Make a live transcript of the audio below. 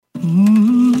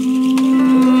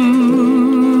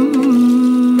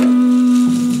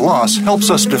loss helps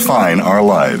us define our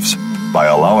lives. By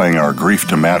allowing our grief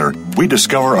to matter, we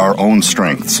discover our own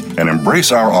strengths and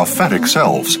embrace our authentic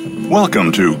selves.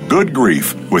 Welcome to Good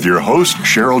Grief with your host,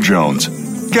 Cheryl Jones.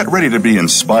 Get ready to be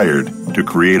inspired to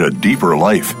create a deeper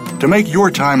life, to make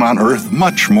your time on earth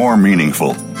much more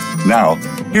meaningful. Now,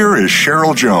 here is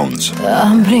Cheryl Jones.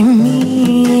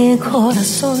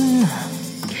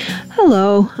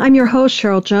 Hello, I'm your host,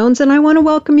 Cheryl Jones, and I want to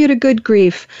welcome you to Good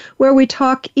Grief, where we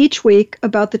talk each week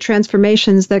about the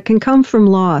transformations that can come from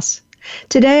loss.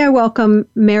 Today, I welcome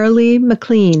Maralee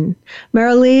McLean.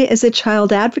 Maralee is a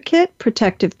child advocate,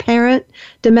 protective parent,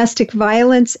 domestic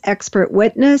violence expert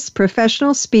witness,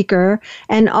 professional speaker,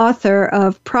 and author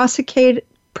of Prosecuted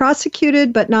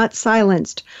but Not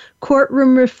Silenced,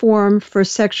 Courtroom Reform for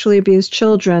Sexually Abused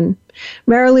Children.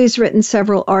 Maralee's written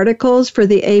several articles for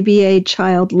the ABA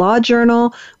Child Law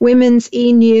Journal, Women's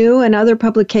E-New, and other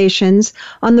publications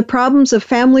on the problems of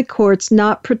family courts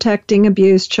not protecting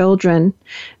abused children.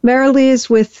 Maralee is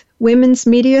with Women's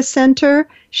Media Center,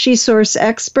 SheSource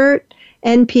Expert,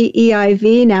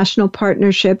 NPEIV, National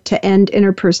Partnership to End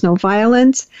Interpersonal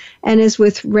Violence, and is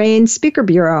with RAIN Speaker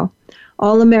Bureau,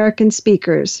 All American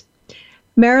Speakers.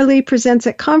 Maralee presents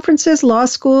at conferences, law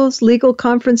schools, legal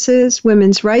conferences,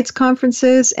 women's rights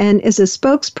conferences, and is a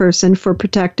spokesperson for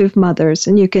protective mothers.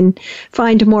 And you can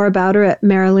find more about her at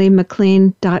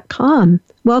MaraleeMcLean.com.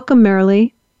 Welcome,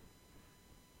 Maralee.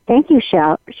 Thank you,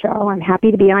 Cheryl. I'm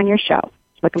happy to be on your show.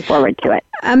 Looking forward to it.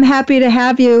 I'm happy to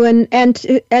have you, and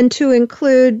to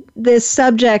include this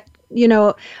subject. You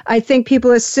know, I think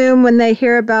people assume when they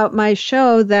hear about my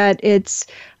show that it's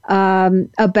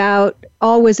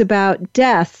always about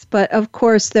death, but of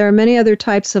course there are many other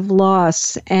types of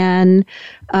loss, and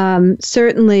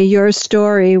certainly your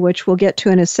story, which we'll get to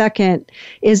in a second,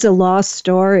 is a loss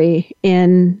story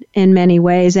in many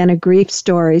ways and a grief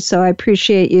story. So I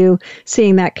appreciate you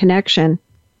seeing that connection.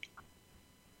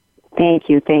 Thank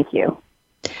you.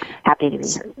 Happy to be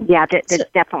here. Yeah, there's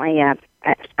definitely a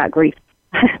grief.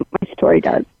 My story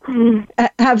does.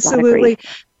 Absolutely.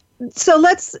 So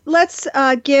let's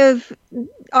give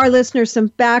our listeners some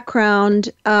background.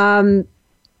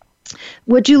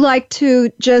 Would you like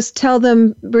to just tell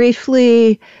them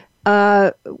briefly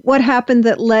what happened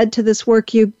that led to this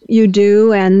work you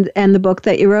do and the book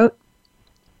that you wrote?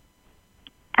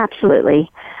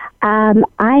 Absolutely. At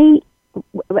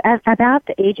about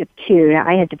the age of 2,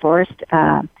 I had divorced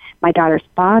my daughter's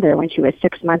father when she was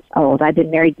 6 months old. I've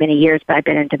been married many years, but I've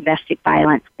been in domestic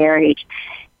violence marriage,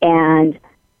 and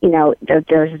you know, those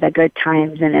are the good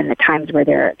times, and then the times where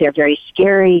they're very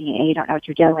scary and you don't know what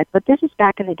you're dealing with. But this is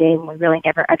back in the day when we really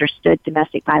never understood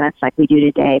domestic violence like we do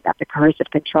today, about the coercive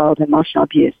control, the emotional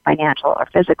abuse, financial or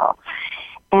physical.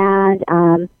 And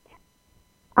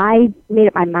I made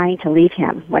up my mind to leave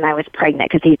him when I was pregnant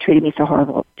because he treated me so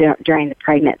horrible during the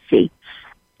pregnancy.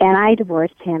 And I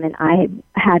divorced him, and I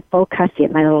had full custody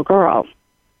of my little girl.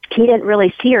 He didn't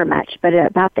really see her much, but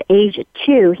at about the age of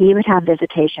 2, he would have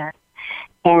visitation.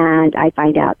 And I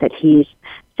find out that he's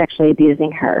sexually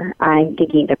abusing her. I'm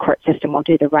thinking the court system will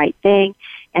do the right thing,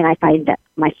 and I find that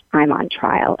I'm on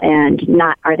trial. And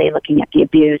not are they looking at the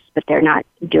abuse, but they're not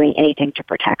doing anything to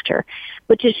protect her,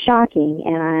 which is shocking.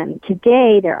 And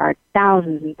today there are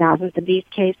thousands and thousands of these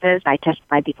cases. I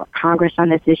testify before Congress on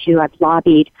this issue. I've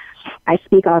lobbied. I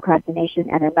speak all across the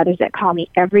nation, and there are mothers that call me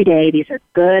every day. These are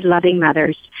good, loving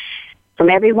mothers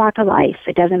from every walk of life.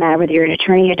 It doesn't matter whether you're an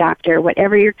attorney, a doctor,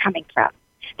 whatever you're coming from.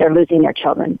 They're losing their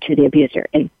children to the abuser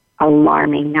in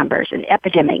alarming numbers, and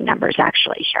epidemic numbers,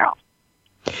 actually, Cheryl.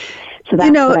 So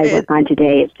that's what I work on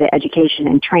today, is the education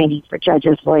and training for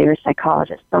judges, lawyers,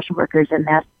 psychologists, social workers in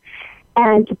this,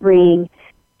 and to bring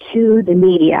to the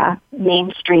media,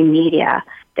 mainstream media,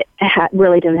 that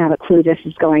really doesn't have a clue this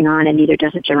is going on, and neither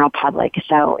does the general public.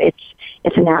 So it's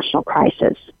a national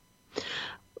crisis.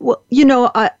 Well, you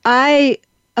know, I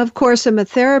of course, am a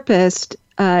therapist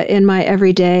in my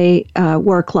everyday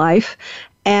work life.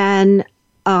 And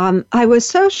I was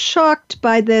so shocked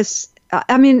by this.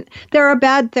 I mean, there are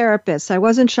bad therapists. I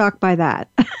wasn't shocked by that.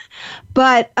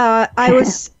 But I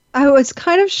was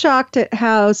kind of shocked at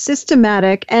how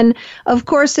systematic, and of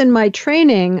course in my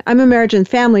training, I'm a marriage and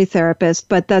family therapist,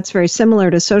 but that's very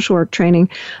similar to social work training.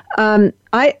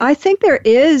 I think there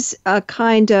is a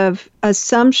kind of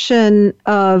assumption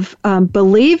of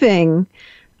believing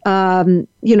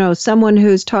someone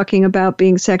who's talking about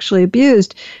being sexually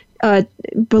abused,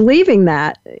 believing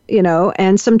that,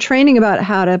 and some training about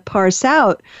how to parse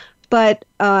out. But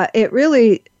it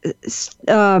really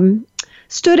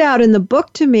stood out in the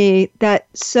book to me that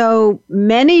so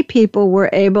many people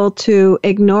were able to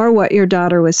ignore what your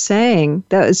daughter was saying.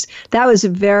 That was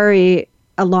very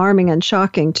alarming and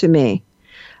shocking to me.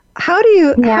 How do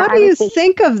you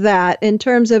think of that in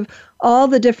terms of all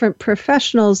the different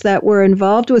professionals that were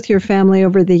involved with your family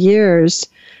over the years?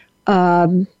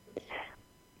 Being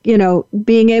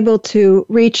able to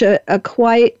reach a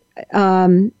quite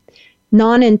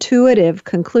non-intuitive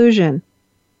conclusion.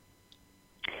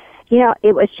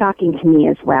 It was shocking to me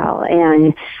as well.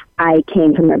 And I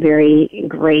came from a very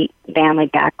great family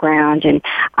background, and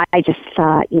I just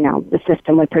thought, the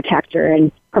system would protect her,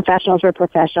 and professionals were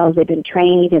professionals. They've been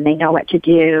trained, and they know what to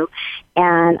do.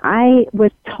 And I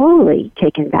was totally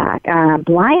taken back,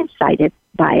 blindsided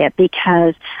by it,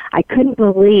 because I couldn't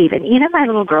believe, and even my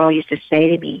little girl used to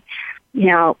say to me,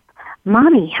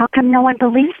 Mommy, how come no one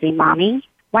believes me, Mommy?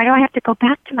 Why do I have to go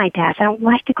back to my dad's? I don't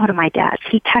like to go to my dad's.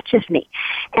 He touches me.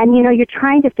 And, you're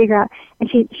trying to figure out, and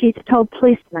she's told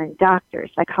policemen,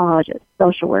 doctors, psychologists,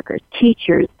 social workers,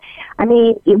 teachers. I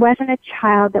mean, it wasn't a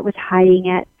child that was hiding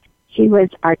it. She was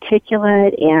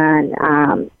articulate,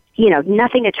 and,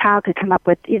 nothing a child could come up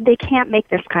with. They can't make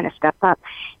this kind of stuff up.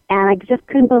 And I just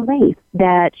couldn't believe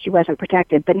that she wasn't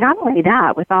protected. But not only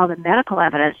that, with all the medical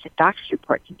evidence, the doctor's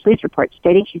reports and police reports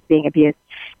stating she's being abused,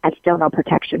 and still no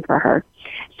protection for her.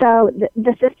 So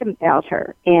the system fails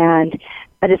her.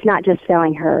 But it's not just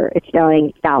failing her, it's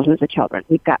failing thousands of children.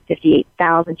 We've got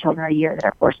 58,000 children a year that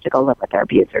are forced to go live with their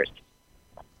abusers.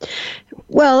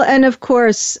 Well, and of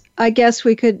course, I guess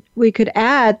we could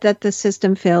add that the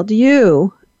system failed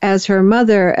you as her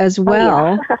mother as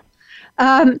well.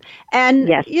 Oh, yeah.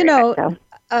 Yes,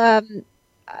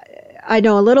 I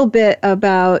know a little bit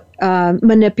about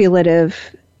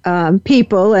manipulative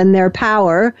people and their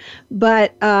power,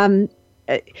 but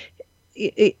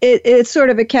it's sort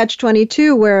of a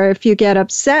catch-22 where if you get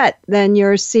upset, then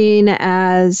you're seen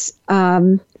as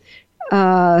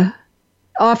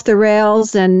off the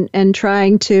rails and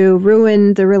trying to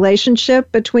ruin the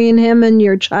relationship between him and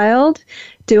your child.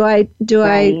 Do I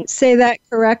say that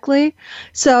correctly?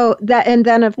 So that, and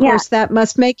then of course that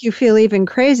must make you feel even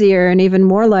crazier and even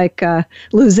more like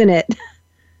losing it.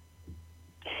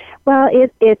 Well,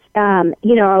 it's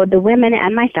the women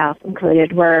and myself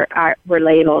included were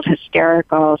labeled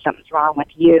hysterical. Something's wrong with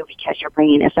you because you're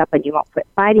bringing this up and you won't quit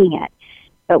fighting it.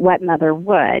 But what mother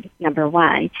would, number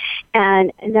one.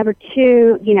 And number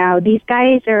two, these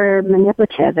guys are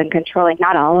manipulative and controlling.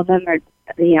 Not all of them are,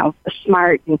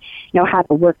 smart and know how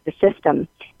to work the system.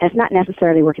 And it's not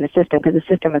necessarily working the system, because the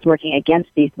system is working against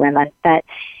these women. But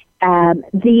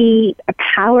the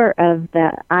power of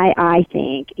I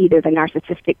think, either the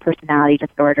narcissistic personality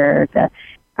disorder,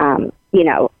 all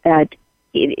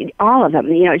of them,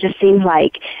 it just seems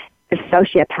like a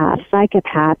sociopath,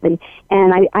 psychopath, and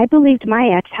I believed my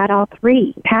ex had all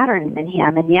three patterns in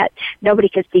him, and yet nobody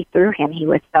could see through him. He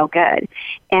was so good.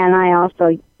 And I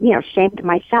also, shamed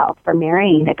myself for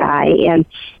marrying the guy, and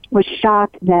was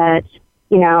shocked that,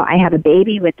 I have a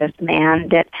baby with this man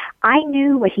that I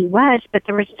knew what he was, but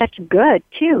there was such good,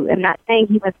 too. I'm not saying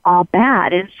he was all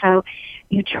bad. And so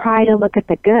you try to look at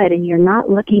the good, and you're not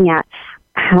looking at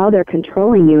how they're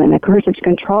controlling you and the curse of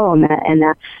control and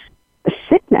the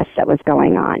sickness that was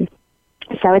going on.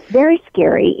 So it's very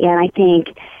scary. And I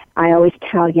think I always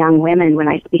tell young women when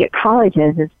I speak at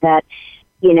colleges is that,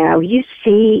 we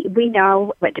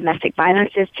know what domestic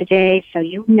violence is today, so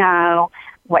you know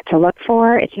what to look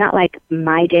for. It's not like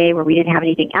my day where we didn't have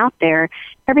anything out there.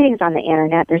 Everything's on the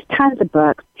internet. There's tons of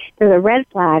books. There are red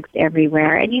flags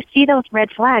everywhere. And you see those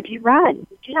red flags, you run.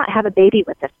 You do not have a baby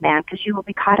with this man, because you will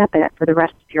be caught up in it for the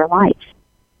rest of your life.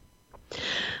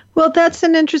 Well, that's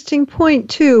an interesting point,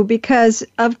 too, because,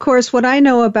 of course, what I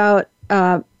know about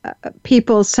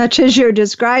people such as you're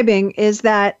describing is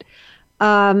that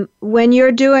when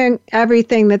you're doing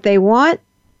everything that they want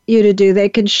you to do, they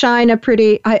can shine a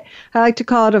pretty, I like to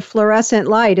call it a fluorescent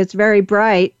light. It's very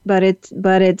bright, but it's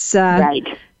right.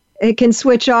 It can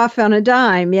switch off on a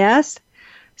dime, yes?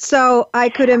 So I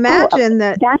could imagine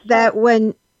that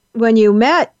when you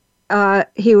met,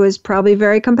 he was probably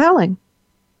very compelling.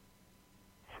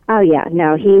 Oh, yeah.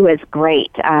 No, he was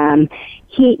great.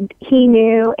 He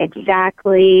knew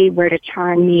exactly where to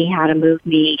charm me, how to move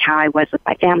me, how I was with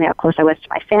my family, how close I was to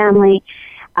my family.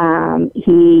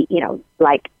 He,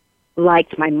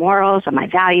 liked my morals and my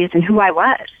values and who I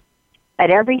was. But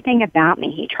everything about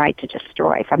me he tried to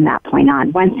destroy from that point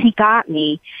on. Once he got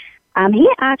me, he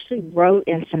actually wrote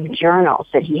in some journals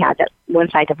that he had, that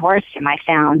once I divorced him, I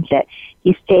found that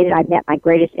he stated, I met my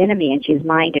greatest enemy and she's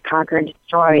mine to conquer and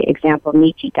destroy. Example,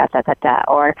 Nietzsche,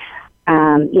 or,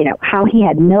 how he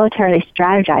had militarily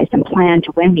strategized and planned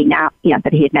to win me now,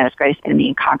 that he had met his greatest enemy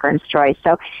and conquer and destroy.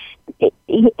 So,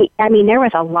 there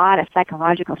was a lot of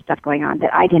psychological stuff going on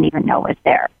that I didn't even know was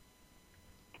there.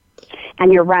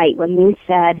 And you're right, when we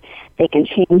said they can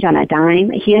change on a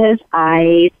dime, his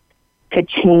eyes could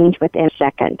change within a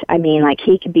second. I mean, like,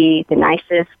 he could be the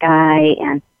nicest guy,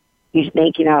 and you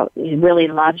think, he really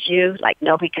loves you, like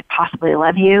nobody could possibly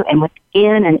love you, and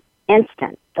within an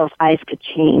instant, those eyes could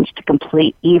change to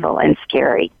complete evil and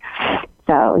scary.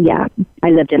 So, yeah, I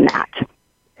lived in that.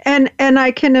 And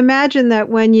I can imagine that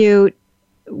when you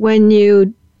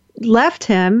left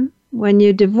him, when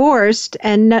you divorced,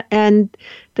 and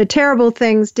the terrible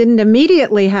things didn't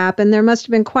immediately happen, there must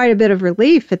have been quite a bit of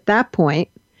relief at that point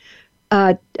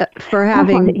for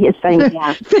having figured it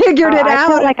out. I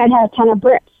felt like I'd had a ton of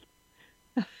bricks.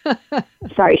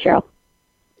 Sorry, Cheryl.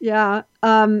 Yeah.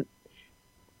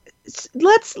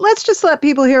 Let's just let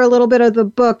people hear a little bit of the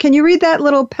book. Can you read that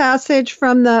little passage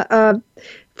from the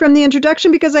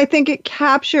introduction, because I think it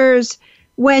captures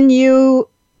when you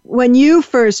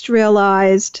first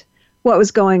realized what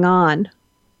was going on.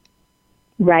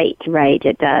 Right,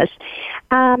 it does.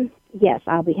 Yes,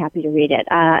 I'll be happy to read it.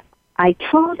 I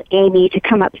told Amy to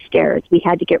come upstairs. We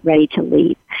had to get ready to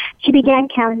leave. She began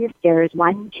counting the stairs,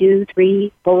 1, 2,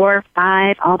 3, 4,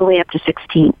 5, all the way up to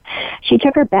 16. She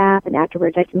took her bath, and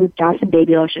afterwards I smoothed down some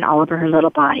baby lotion all over her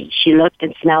little body. She looked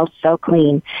and smelled so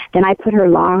clean. Then I put her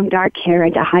long, dark hair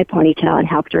into a high ponytail and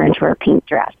helped her into her pink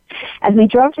dress. As we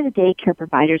drove to the daycare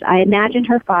providers, I imagined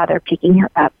her father picking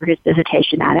her up for his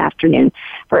visitation that afternoon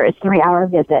for his 3-hour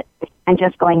visit and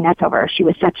just going nuts over her. She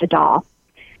was such a doll.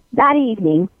 That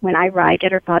evening, when I arrived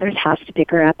at her father's house to pick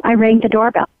her up, I rang the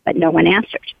doorbell, but no one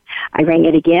answered. I rang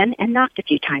it again and knocked a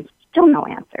few times. Still no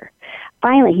answer.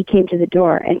 Finally, he came to the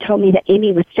door and told me that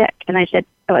Amy was sick, and I said,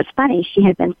 oh, it's funny, she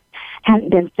hadn't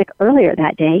been sick earlier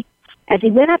that day. As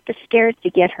he went up the stairs to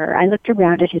get her, I looked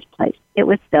around at his place. It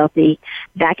was filthy.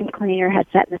 The vacuum cleaner had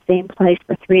sat in the same place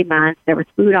for 3 months. There was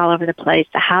food all over the place.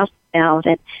 The house smelled,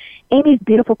 and Amy's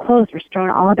beautiful clothes were strewn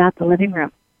all about the living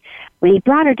room. When he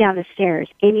brought her down the stairs,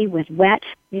 Amy was wet,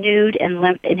 nude, and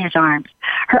limp in his arms.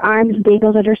 Her arms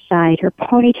dangled at her side, her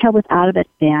ponytail was out of its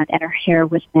band, and her hair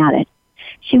was matted.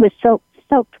 She was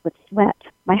soaked with sweat.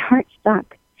 My heart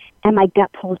sunk, and my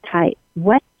gut pulled tight.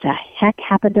 What the heck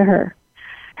happened to her?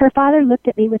 Her father looked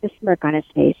at me with a smirk on his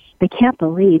face. I can't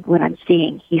believe what I'm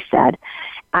seeing, he said.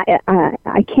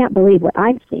 I can't believe what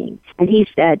I'm seeing. And he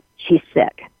said, she's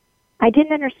sick. I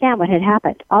didn't understand what had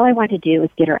happened. All I wanted to do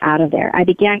was get her out of there. I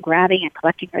began grabbing and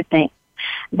collecting her things.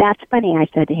 That's funny, I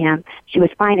said to him. She was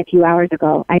fine a few hours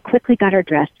ago. I quickly got her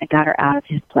dressed and got her out of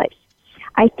his place.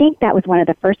 I think that was one of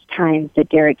the first times that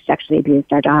Derek sexually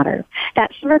abused our daughter.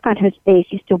 That smirk on his face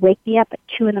used to wake me up at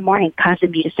 2 a.m,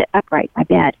 causing me to sit upright in my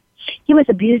bed. He was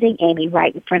abusing Amy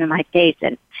right in front of my face,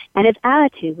 and his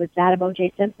attitude was that of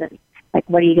O.J. Simpson. Like,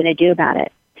 what are you going to do about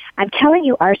it? I'm telling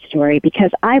you our story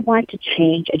because I want to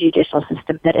change a judicial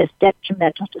system that is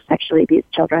detrimental to sexually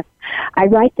abused children. I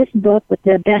write this book with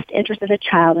the best interest of the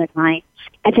child in mind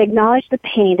and to acknowledge the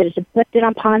pain that is inflicted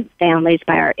upon families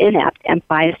by our inept and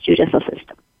biased judicial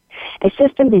system, a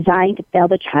system designed to fail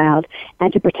the child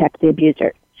and to protect the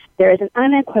abuser. There is an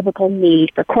unequivocal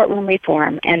need for courtroom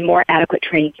reform and more adequate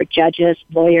training for judges,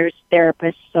 lawyers,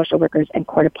 therapists, social workers, and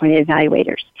court-appointed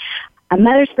evaluators. A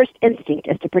mother's first instinct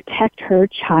is to protect her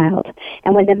child,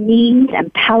 and when the means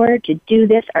and power to do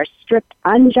this are stripped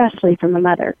unjustly from a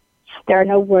mother, there are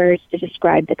no words to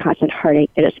describe the constant heartache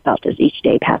that is felt as each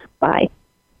day passes by.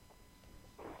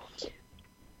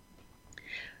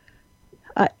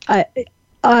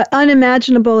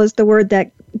 Unimaginable is the word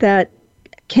that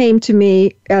came to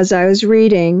me as I was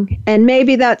reading, and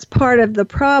maybe that's part of the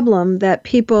problem, that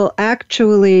people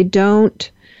actually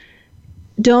don't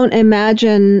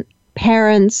imagine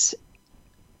parents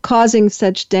causing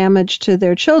such damage to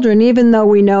their children, even though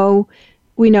we know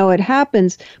it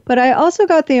happens. But I also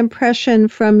got the impression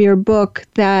from your book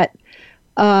that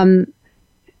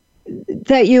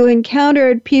that you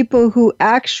encountered people who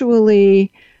actually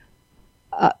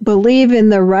believe in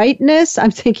the rightness.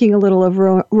 I'm thinking a little of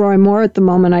Roy Moore at the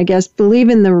moment, I guess. Believe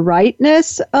in the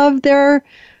rightness of their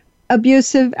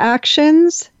abusive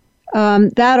actions.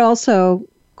 That also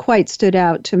quite stood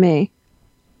out to me.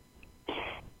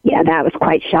 Yeah, that was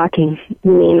quite shocking.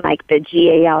 You mean like the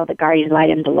GAL, the guardian ad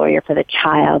litem, the lawyer for the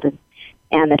child,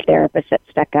 and the therapist that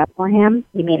stuck up for him?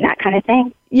 You mean that kind of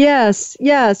thing? Yes,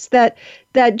 that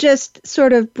just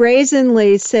sort of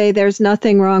brazenly say there's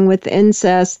nothing wrong with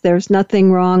incest, there's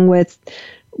nothing wrong with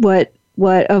what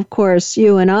of course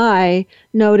you and I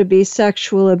know to be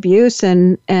sexual abuse,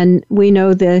 and we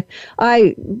know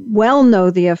I well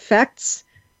know the effects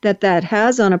that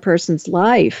has on a person's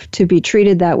life to be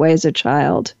treated that way as a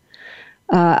child.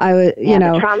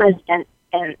 The trauma is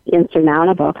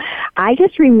insurmountable. I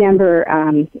just remember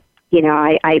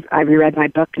I reread my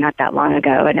book not that long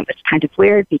ago, and it was kind of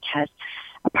weird because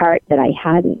a part that I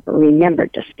hadn't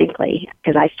remembered distinctly,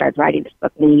 because I started writing this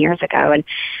book many years ago,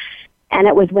 and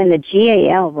it was when the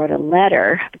GAL wrote a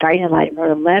letter, Guardian Ad Litem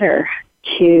wrote a letter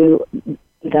to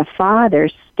the father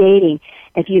stating,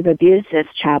 if you've abused this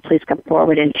child, please come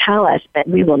forward and tell us, but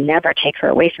we will never take her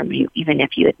away from you, even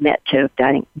if you admit to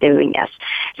doing this.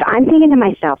 So I'm thinking to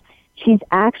myself, she's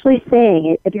actually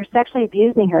saying, if you're sexually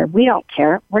abusing her, we don't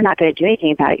care. We're not going to do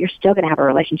anything about it. You're still going to have a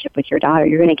relationship with your daughter.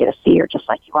 You're going to get to see her just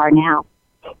like you are now.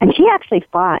 And she actually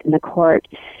fought in the court.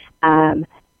 The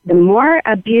more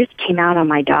abuse came out on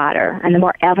my daughter and the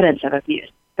more evidence of abuse,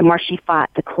 the more she fought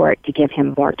the court to give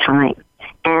him more time.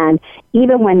 And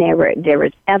even when there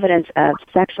was evidence of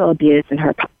sexual abuse and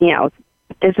her,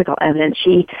 physical evidence,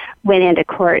 she went into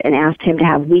court and asked him to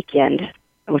have weekend,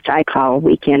 which I call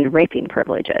weekend raping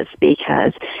privileges,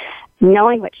 because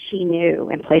knowing what she knew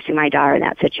and placing my daughter in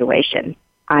that situation,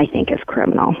 I think is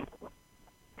criminal.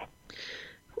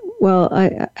 Well,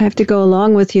 I have to go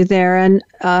along with you there. And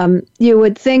you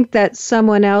would think that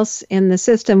someone else in the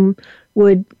system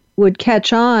would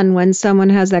catch on when someone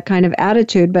has that kind of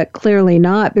attitude, but clearly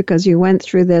not, because you went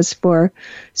through this for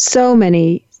so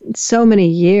many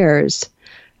years.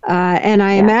 And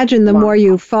I imagine the more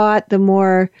you fought, the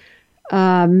more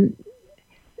the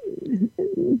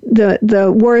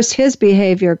worse his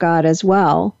behavior got as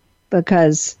well,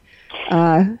 because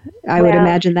I would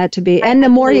imagine that to be, and the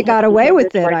more he got away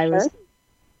with it,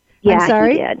 Yeah, I'm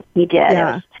sorry? He did.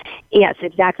 Yeah. Yes,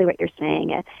 exactly what you're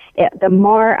saying. The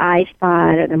more I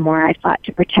fought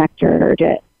to protect her, or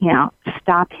to,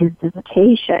 stop his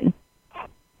visitation,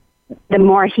 the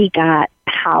more he got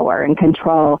power and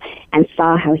control and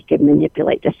saw how he could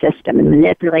manipulate the system and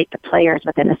manipulate the players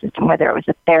within the system, whether it was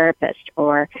a therapist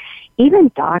or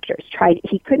even doctors.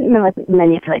 He couldn't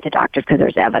manipulate the doctors because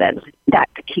there's evidence that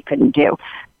he couldn't do,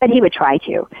 but he would try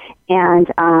to.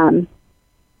 And,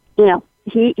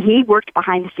 he worked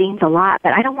behind the scenes a lot,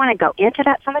 but I don't want to go into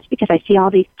that so much because I see all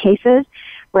these cases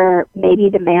where maybe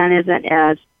the man isn't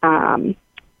as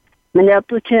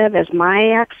manipulative as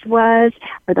my ex was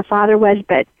or the father was,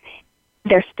 but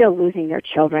they're still losing their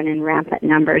children in rampant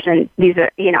numbers. And these are,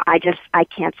 I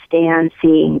can't stand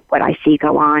seeing what I see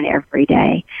go on every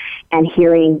day and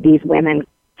hearing these women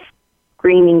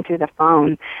screaming through the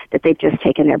phone that they've just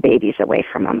taken their babies away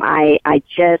from them. I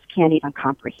just can't even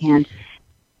comprehend.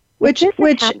 Just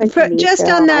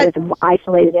on that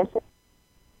isolated incident.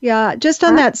 Yeah, just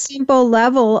on that simple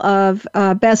level of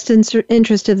best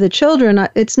interest of the children,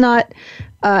 it's not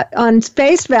on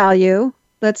face value.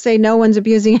 Let's say no one's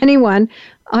abusing anyone.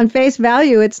 On face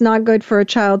value, it's not good for a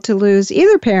child to lose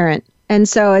either parent. And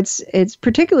so it's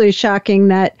particularly shocking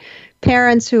that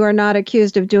parents who are not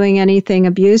accused of doing anything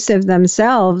abusive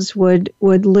themselves would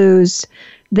lose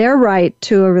their right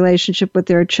to a relationship with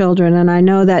their children. And I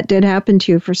know that did happen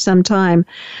to you for some time.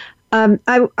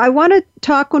 I want to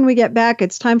talk when we get back.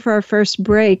 It's time for our first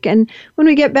break. And when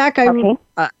we get back, I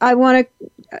want to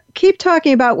keep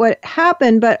talking about what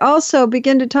happened, but also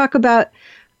begin to talk about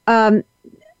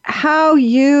how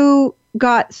you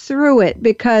got through it,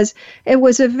 because it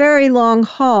was a very long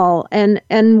haul. And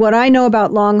what I know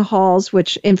about long hauls,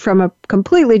 which from a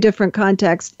completely different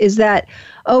context, is that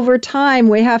over time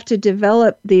we have to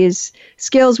develop these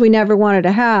skills we never wanted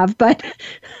to have, but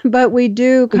we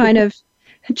do kind of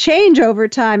change over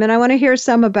time. And I want to hear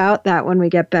some about that when we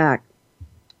get back.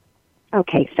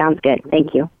 Okay, sounds good.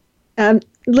 Thank you.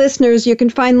 Listeners, you can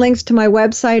find links to my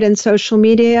website and social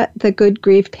media, the Good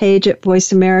Grief page at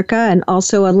Voice America, and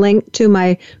also a link to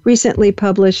my recently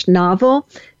published novel.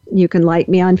 You can like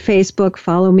me on Facebook,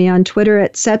 follow me on Twitter,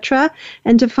 etc.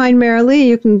 And to find Maralee,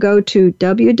 you can go to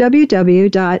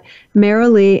www.maralee,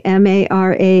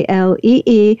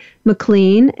 Maralee,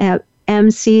 McLean at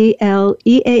MCLEAN.com.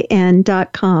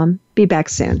 Be back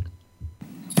soon.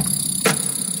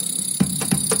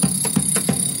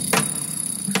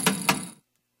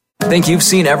 Think you've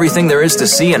seen everything there is to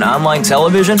see in online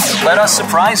television? Let us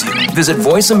surprise you. Visit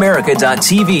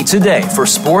voiceamerica.tv today for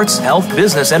sports, health,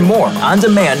 business, and more on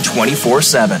demand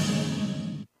 24/7.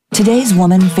 Today's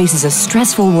woman faces a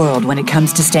stressful world when it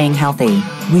comes to staying healthy.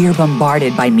 We are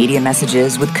bombarded by media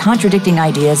messages with contradicting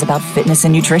ideas about fitness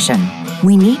and nutrition.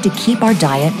 We need to keep our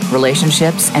diet,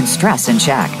 relationships, and stress in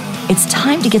check. It's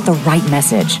time to get the right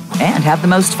message and have the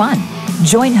most fun.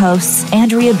 Join hosts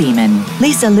Andrea Beeman,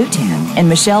 Lisa Lutan, and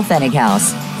Michelle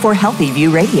Fennighaus for Healthy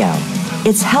View Radio.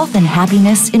 It's health and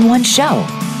happiness in one show,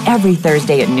 every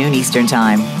Thursday at noon Eastern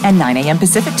Time and 9 a.m.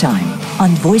 Pacific Time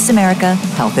on Voice America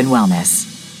Health and Wellness.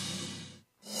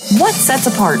 What sets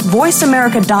apart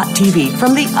VoiceAmerica.tv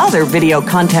from the other video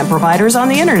content providers on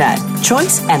the Internet?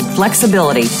 Choice and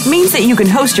flexibility means that you can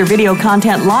host your video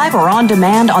content live or on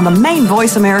demand on the main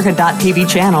VoiceAmerica.tv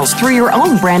channels through your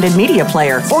own branded media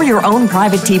player or your own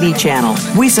private TV channel.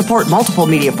 We support multiple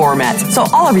media formats, so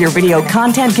all of your video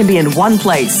content can be in one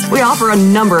place. We offer a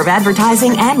number of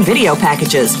advertising and video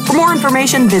packages. For more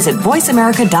information, visit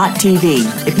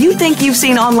VoiceAmerica.tv. If you think you've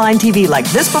seen online TV like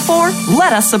this before,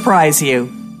 let us surprise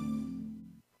you.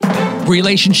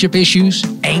 Relationship issues?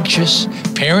 Anxious?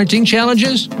 Parenting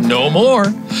challenges? No more.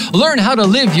 Learn how to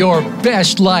live your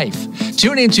best life.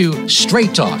 Tune into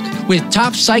Straight Talk with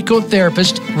top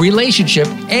psychotherapist, relationship,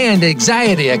 and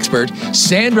anxiety expert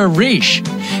Sandra Reish.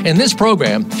 In this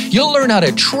program, you'll learn how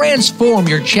to transform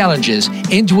your challenges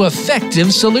into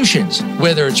effective solutions,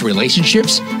 whether it's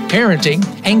relationships, parenting,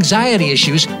 anxiety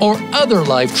issues, or other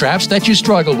life traps that you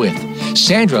struggle with.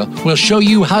 Sandra will show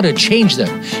you how to change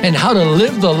them and how to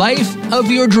live the life of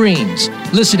your dreams.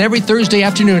 Listen every Thursday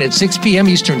afternoon at 6 p.m.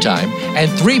 Eastern Time and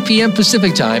 3 p.m.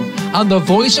 Pacific Time on the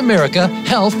Voice America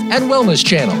Health and Wellness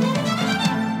Channel.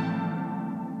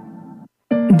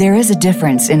 There is a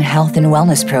difference in health and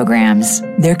wellness programs.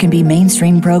 There can be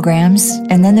mainstream programs,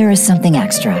 and then there is something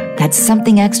extra. That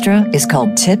something extra is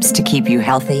called Tips to Keep You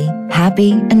Healthy,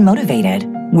 Happy, and Motivated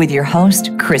with your host,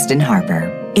 Kristen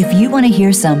Harper. If you want to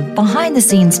hear some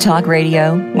behind-the-scenes talk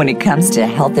radio when it comes to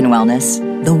health and wellness,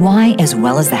 the why as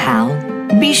well as the how,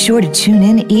 be sure to tune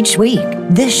in each week.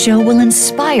 This show will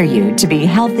inspire you to be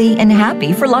healthy and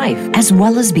happy for life, as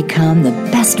well as become the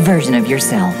best version of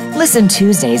yourself. Listen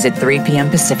Tuesdays at 3 p.m.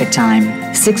 Pacific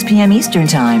Time, 6 p.m. Eastern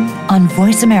Time on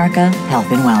Voice America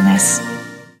Health and Wellness.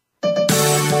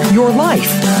 Your life,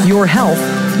 your health,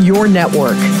 your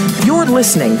network. You're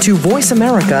listening to Voice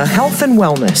America Health and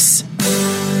Wellness.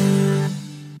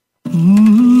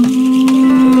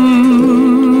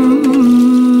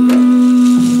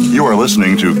 You are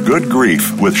listening to Good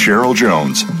Grief with Cheryl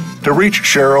Jones. To reach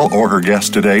Cheryl or her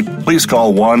guest today, please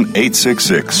call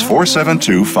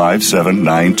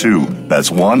 1-866-472-5792. That's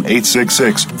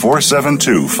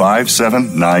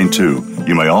 1-866-472-5792.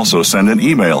 You may also send an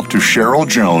email to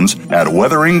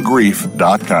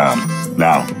CherylJones@weatheringgrief.com.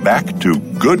 Now, back to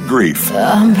Good Grief.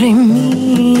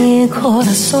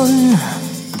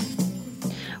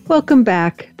 Welcome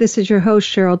back. This is your host,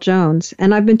 Cheryl Jones,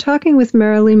 and I've been talking with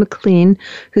Maralee McLean,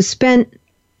 who spent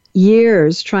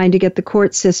years trying to get the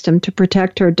court system to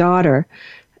protect her daughter,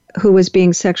 who was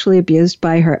being sexually abused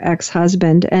by her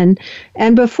ex-husband. And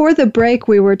before the break,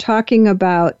 we were talking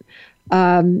about,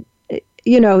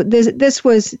 this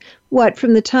was what,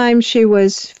 from the time she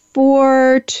was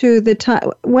 4 to the time.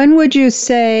 When would you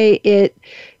say it?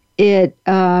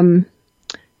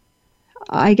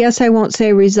 I guess I won't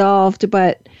say resolved,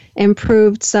 but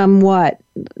improved somewhat.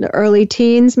 Early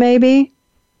teens, maybe?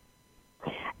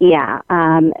 Yeah,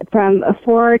 from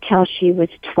 4 till she was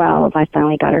 12. I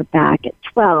finally got her back at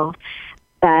 12,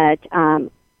 but,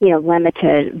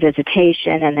 limited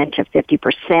visitation and then to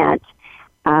 50%.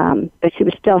 But she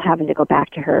was still having to go back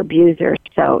to her abuser,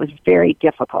 so it was very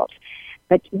difficult.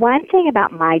 But one thing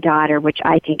about my daughter, which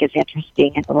I think is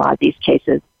interesting in a lot of these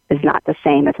cases, is not the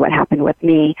same as what happened with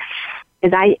me,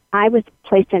 is I was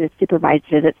placed in a supervised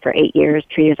visit for 8 years,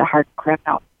 treated as a hard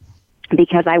criminal,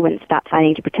 because I wouldn't stop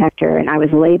fighting to protect her, and I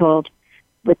was labeled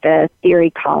with the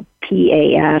theory called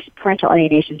PAS, parental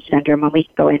alienation syndrome, and we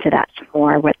can go into that some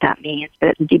more, what that means, but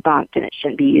it's debunked, and it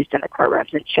shouldn't be used in the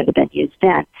courtrooms, and it shouldn't have been used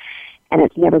then, and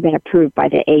it's never been approved by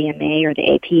the AMA or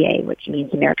the APA, which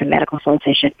means American Medical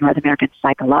Association, North American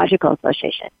Psychological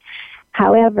Association.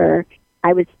 However,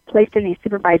 I was placed in these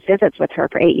supervised visits with her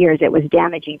for 8 years. It was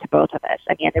damaging to both of us.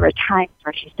 I mean, there were times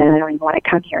where she said, I don't even want to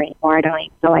come here anymore. I don't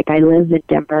even feel like I live in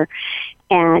Denver.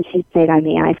 And she'd say to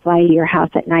me, I fly to your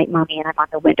house at night, Mommy, and I'm on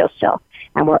the windowsill,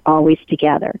 and we're always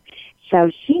together.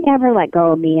 So she never let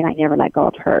go of me, and I never let go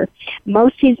of her.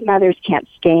 Most of these mothers can't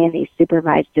stay in these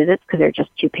supervised visits because they're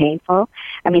just too painful.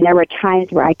 I mean, there were times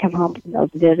where I'd come home from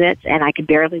those visits, and I could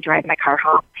barely drive my car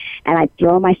home, and I'd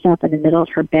throw myself in the middle of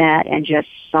her bed and just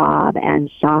sob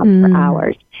and sob for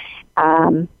hours.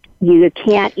 You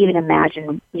can't even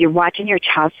imagine. You're watching your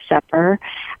child suffer.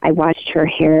 I watched her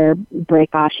hair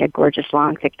break off. She had gorgeous,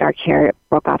 long, thick, dark hair. It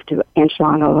broke off to an inch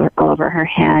long all over her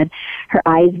head. Her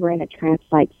eyes were in a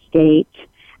trance-like state.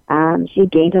 She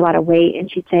gained a lot of weight,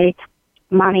 and she'd say,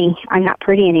 Mommy, I'm not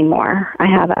pretty anymore. I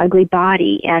have an ugly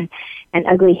body and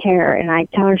ugly hair. And I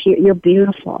tell her, you're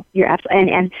beautiful. You're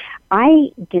absolutely, and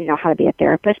I didn't know how to be a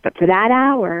therapist, but for that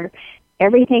hour,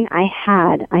 everything I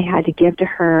had to give to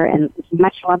her, and as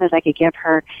much love as I could give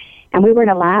her. And we weren't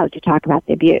allowed to talk about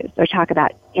the abuse or talk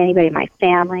about anybody in my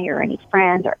family or any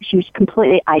friends. Or she was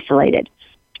completely isolated.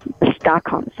 The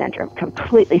Stockholm Syndrome,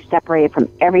 completely separated from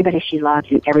everybody she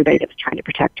loved and everybody that was trying to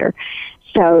protect her.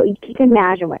 So you can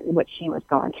imagine what she was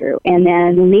going through. And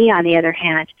then me, on the other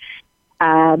hand,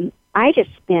 I just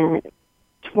spent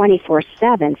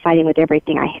 24/7 fighting with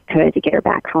everything I could to get her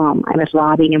back home. I was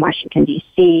lobbying in Washington,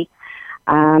 D.C.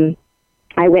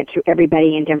 I went through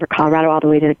everybody in Denver, Colorado, all the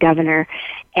way to the governor,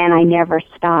 and I never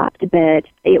stopped. But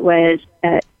it was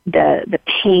the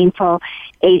painful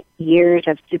 8 years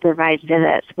of supervised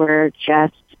visits were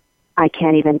just, I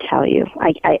can't even tell you.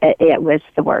 It was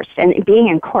the worst. And being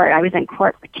in court, I was in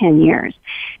court for 10 years,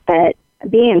 but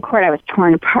being in court, I was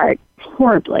torn apart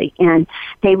horribly, and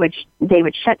they would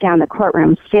shut down the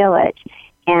courtroom, seal it,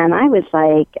 and I was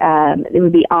like, it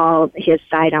would be all his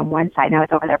side on one side, and I was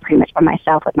over there pretty much by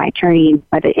myself with my attorney.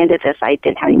 By the end of this, I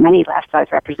didn't have any money left, so I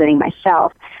was representing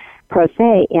myself, pro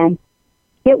se, and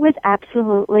it was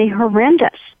absolutely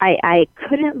horrendous. I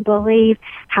couldn't believe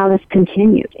how this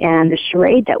continued, and the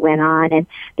charade that went on, and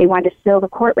they wanted to seal the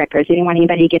court records. They didn't want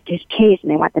anybody to get to his case,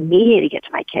 and they want the media to get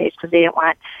to my case because they didn't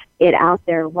want it out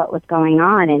there what was going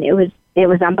on, and it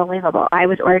was unbelievable. I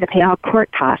was ordered to pay all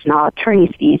court costs and all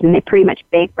attorney's fees, and they pretty much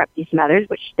bankrupt these mothers,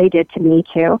 which they did to me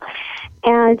too.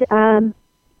 And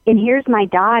here's my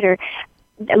daughter.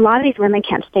 A lot of these women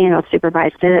can't stay in those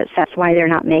supervised visits. That's why they're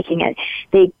not making it.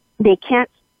 They can't,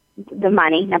 the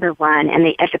money, number one, and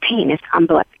the pain is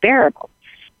unbearable.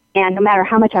 And no matter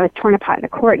how much I was torn apart in the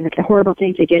court and the horrible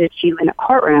things they did to you in the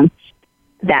courtroom,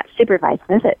 that supervised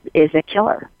visit is a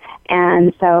killer.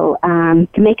 And so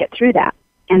to make it through that,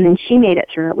 and then she made it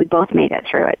through it. We both made it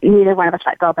through it. Neither one of us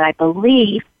let go, but I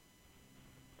believe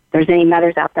there's any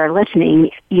mothers out there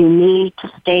listening, you need to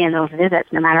stay in those visits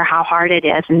no matter how hard it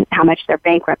is and how much they're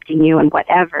bankrupting you and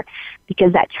whatever,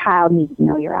 because that child needs to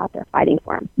know you're out there fighting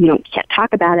for them. You can't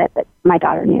talk about it, but my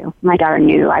daughter knew. My daughter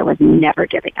knew I was never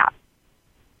giving up.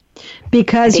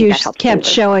 Because you kept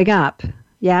showing up,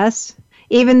 yes?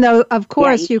 Even though, of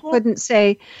course, you couldn't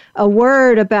say a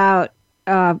word about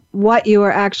what you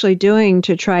were actually doing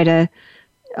to try to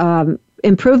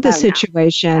improve the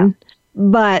situation,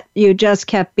 but you just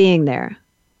kept being there.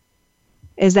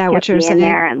 Is that what you're saying? Being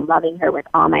there and loving her with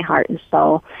all my heart and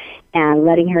soul, and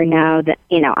letting her know that,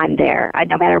 I'm there.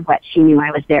 No matter what, she knew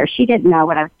I was there. She didn't know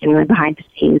what I was doing behind the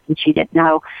scenes, and she didn't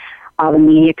know all the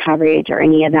media coverage or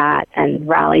any of that, and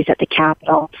rallies at the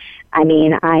Capitol. I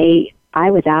mean, I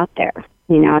was out there.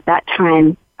 At that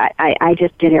time, I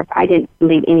just did it. I didn't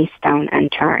leave any stone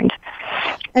unturned.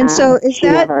 And so she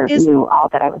never knew all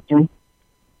that I was doing.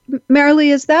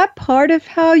 Maralee, is that part of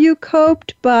how you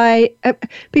coped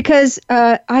because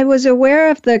I was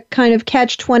aware of the kind of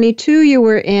catch-22 you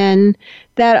were in,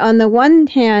 that on the one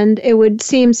hand, it would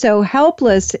seem so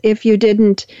helpless if you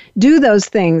didn't do those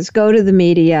things, go to the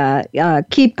media,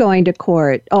 keep going to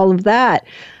court, all of that.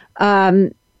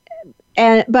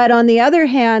 But on the other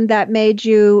hand, that made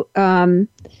you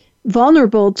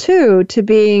vulnerable too to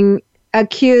being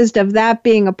accused of that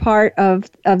being a part of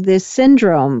this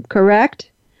syndrome, correct?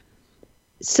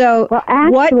 So, well,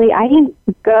 actually, I didn't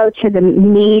go to the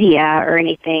media or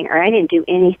anything, or I didn't do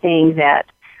anything that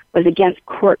was against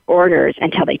court orders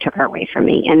until they took her away from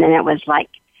me, and then it was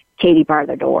like Katie barred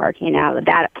the door. At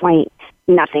that point,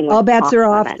 nothing was all bets are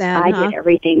off. Then I did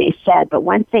everything they said, but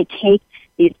once they take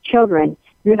these children,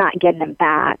 you're not getting them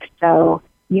back. So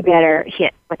you better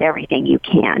hit with everything you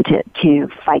can to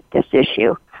fight this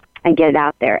issue and get it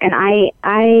out there. And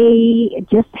I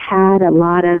just had a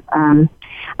lot of,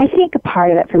 I think a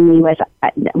part of it for me was,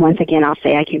 once again, I'll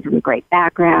say I came from a great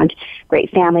background,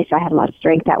 great family, so I had a lot of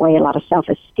strength that way, a lot of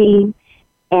self-esteem.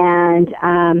 And,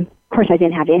 of course, I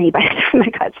didn't have anybody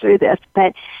that got through this,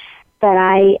 but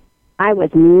I was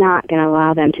not going to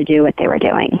allow them to do what they were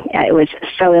doing. It was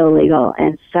so illegal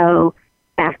and so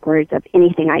backwards of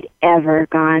anything I'd ever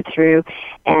gone through,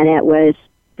 and it was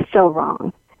so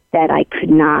wrong that I could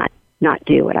not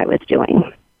do what I was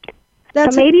doing.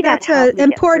 That's an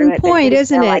important point,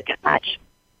 isn't it? Much.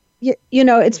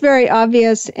 It's very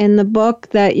obvious in the book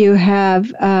that you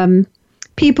have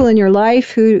people in your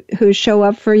life who show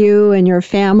up for you, and your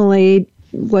family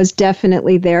was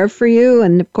definitely there for you,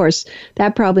 and of course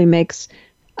that probably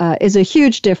is a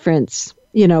huge difference,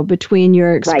 between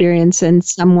your experience and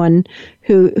someone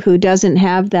who doesn't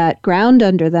have that ground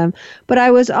under them. But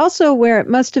I was also aware it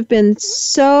must have been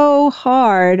so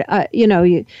hard.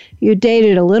 You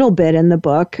dated a little bit in the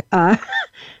book.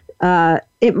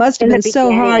 It must have been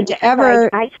so hard to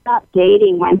ever. I stopped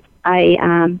dating once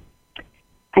I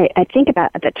think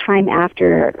about at the time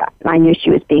after I knew she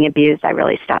was being abused. I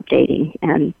really stopped dating,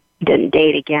 and didn't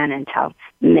date again until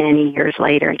many years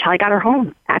later, until I got her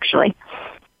home, actually.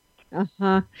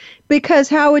 Uh-huh. Because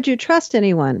how would you trust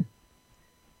anyone?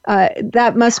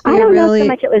 That must be I don't really... know so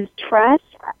much it was trust.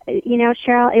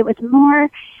 Cheryl, it was more,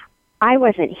 I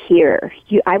wasn't here.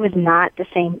 I was not the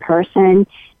same person.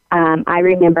 I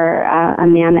remember a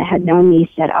man that had known me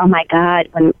said, "Oh my God,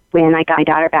 when I got my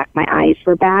daughter back, my eyes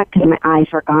were back because my eyes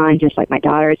were gone just like my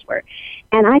daughter's were."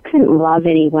 And I couldn't love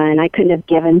anyone. I couldn't have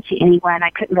given to anyone. I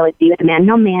couldn't really be with a man.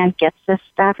 No man gets this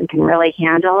stuff and can really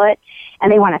handle it.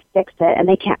 And they want to fix it, and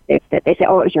they can't fix it. They say,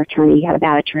 "Oh, it was your attorney. You had a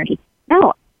bad attorney."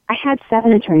 No, I had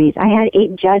 7 attorneys. I had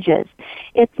 8 judges.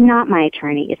 It's not my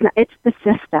attorney. It's the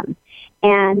system.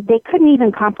 And they couldn't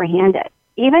even comprehend it.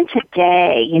 Even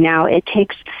today, it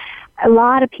takes a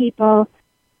lot of people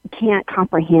can't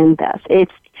comprehend this.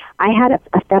 I had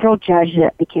a federal judge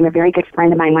that became a very good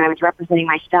friend of mine when I was representing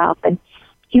myself, and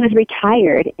he was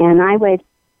retired, and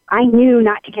I knew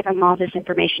not to give him all this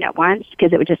information at once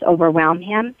because it would just overwhelm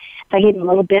him. So I gave him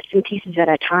little bits and pieces at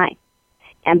a time.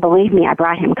 And believe me, I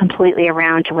brought him completely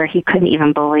around to where he couldn't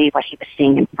even believe what he was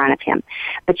seeing in front of him.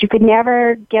 But you could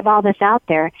never give all this out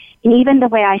there. And even the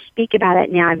way I speak about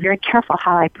it now, I'm very careful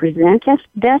how I present this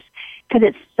because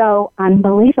it's so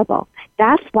unbelievable.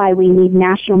 That's why we need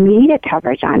national media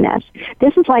coverage on this.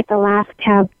 This is like the last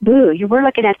taboo. We're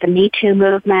looking at the Me Too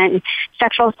movement and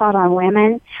sexual assault on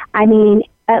women. I mean,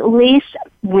 at least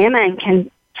women can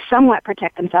somewhat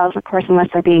protect themselves, of course, unless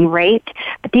they're being raped.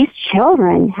 But these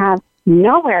children have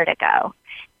nowhere to go.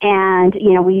 And,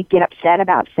 we get upset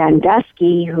about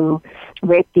Sandusky, who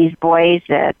raped these boys,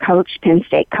 the Penn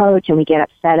State coach, and we get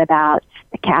upset about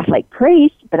the Catholic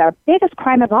priest. But our biggest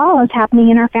crime of all is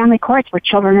happening in our family courts where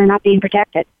children are not being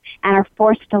protected and are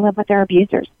forced to live with their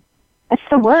abusers. That's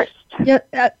the worst. Yeah.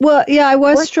 I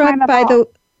was struck by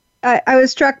I was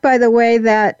struck by the way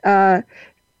that,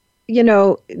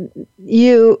 you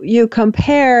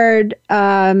compared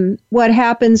what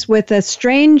happens with a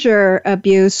stranger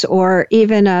abuse or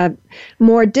even a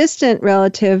more distant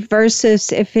relative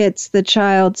versus if it's the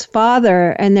child's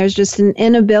father, and there's just an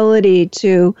inability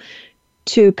to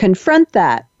confront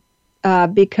that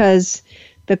because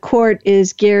the court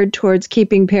is geared towards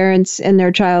keeping parents in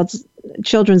their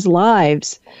children's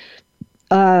lives.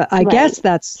 I guess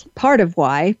that's part of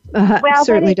why.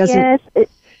 Certainly doesn't.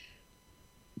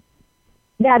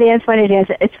 That is what it is.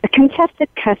 It's a contested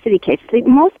custody case.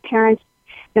 Most parents,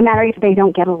 no matter if they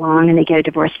don't get along and they get a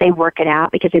divorce, they work it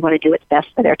out because they want to do what's best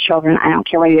for their children. I don't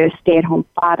care whether you're a stay-at-home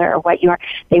father or what you are,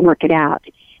 they work it out.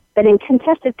 But in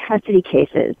contested custody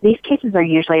cases, these cases are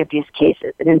usually abuse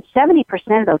cases. And in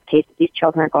 70% of those cases, these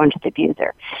children are going to the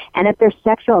abuser. And if there's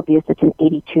sexual abuse, it's in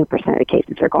 82% of the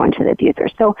cases are going to the abuser.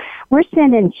 So we're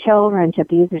sending children to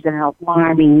abusers in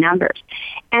alarming numbers.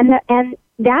 And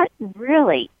that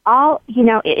really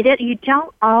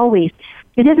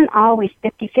it isn't always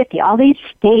 50-50. All these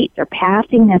states are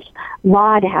passing this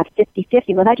law to have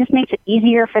 50-50. Well, that just makes it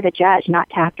easier for the judge not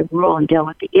to have to rule and deal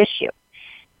with the issue.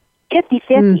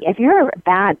 50-50, if you're a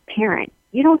bad parent,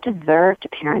 you don't deserve to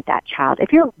parent that child.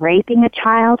 If you're raping a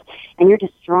child and you're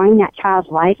destroying that child's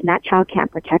life and that child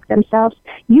can't protect themselves,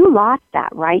 you lost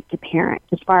that right to parent,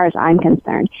 as far as I'm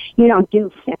concerned. You don't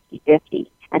do 50-50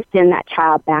 and send that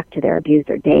child back to their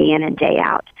abuser day in and day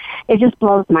out. It just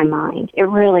blows my mind. It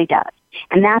really does.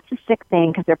 And that's a sick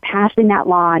thing because they're passing that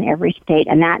law in every state,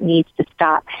 and that needs to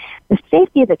stop. The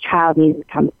safety of the child needs to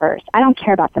come first. I don't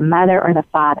care about the mother or the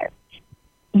father.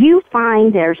 You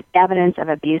find there's evidence of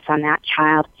abuse on that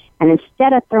child, and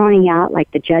instead of throwing out like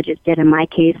the judges did in my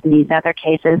case and these other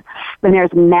cases, when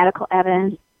there's medical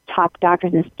evidence, top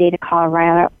doctors in the state of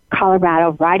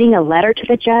Colorado writing a letter to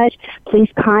the judge, please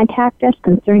contact us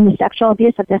concerning the sexual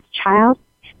abuse of this child,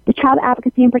 the Child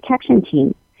Advocacy and Protection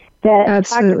Team.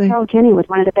 Absolutely. Dr. Carol Jenny was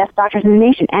one of the best doctors in the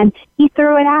nation, and he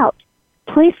threw it out.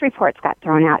 Police reports got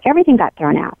thrown out. Everything got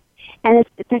thrown out. And it's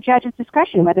the judge's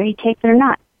discretion whether he takes it or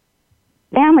not.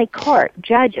 Family court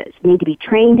judges need to be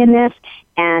trained in this,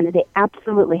 and they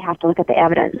absolutely have to look at the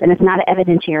evidence, and it's not an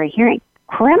evidentiary hearing.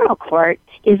 Criminal court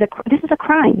this is a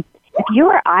crime. If you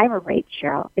or I were raped,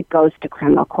 Cheryl, it goes to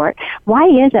criminal court. Why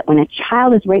is it when a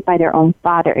child is raped by their own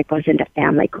father, it goes into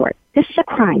family court? This is a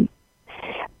crime.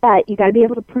 But you got to be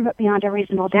able to prove it beyond a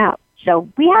reasonable doubt. So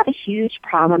we have a huge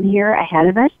problem here ahead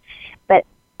of us, but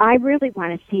I really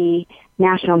want to see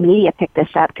national media pick this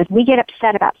up because we get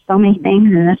upset about so many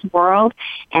things in this world,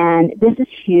 and this is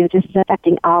huge. This is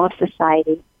affecting all of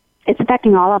society. It's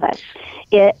affecting all of us.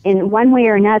 In one way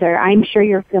or another, I'm sure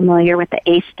you're familiar with the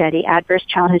ACE study, Adverse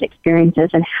Childhood Experiences,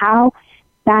 and how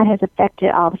that has affected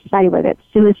all of society, whether it's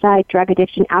suicide, drug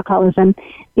addiction, alcoholism,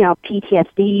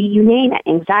 PTSD, you name it,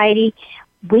 anxiety.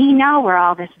 we know where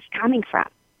all this is coming from.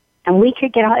 And we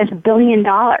could get it's $1 billion.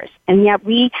 And yet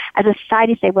we, as a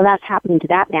society, say, well, that's happening to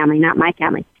that family, not my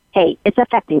family. Hey, it's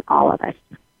affecting all of us.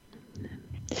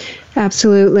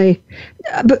 Absolutely.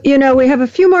 But, we have a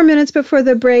few more minutes before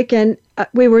the break, and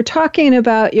we were talking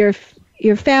about your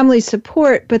family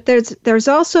support, but there's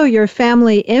also your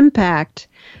family impact.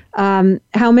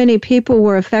 How many people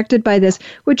were affected by this?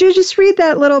 Would you just read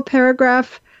that little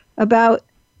paragraph about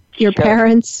your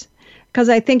parents? Because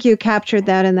I think you captured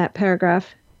that in that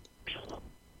paragraph.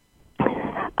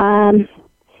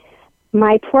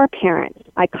 My poor parents,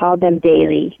 I called them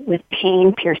daily with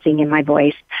pain piercing in my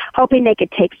voice, hoping they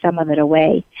could take some of it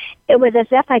away. It was as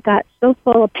if I got so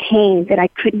full of pain that I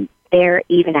couldn't bear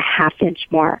even a half inch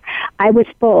more. I was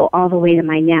full all the way to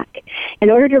my neck. In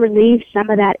order to relieve some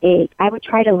of that ache, I would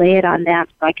try to lay it on them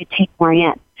so I could take more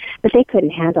in, but they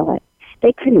couldn't handle it.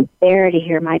 They couldn't bear to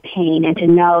hear my pain and to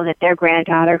know that their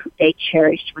granddaughter, who they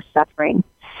cherished, was suffering.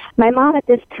 My mom at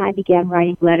this time began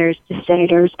writing letters to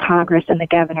senators, Congress, and the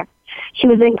governor. She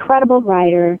was an incredible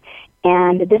writer,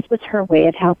 and this was her way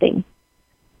of helping.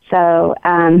 So,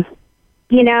 my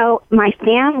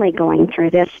family going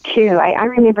through this, too. I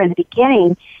remember in the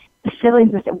beginning, the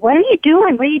siblings would say, what are you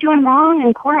doing? What are you doing wrong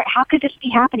in court? How could this be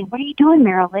happening? What are you doing,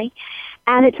 Maralee?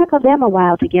 And it took them a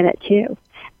while to get it, too.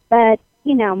 But,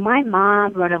 my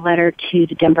mom wrote a letter to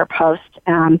the Denver Post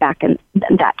back in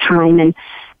that time, and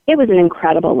it was an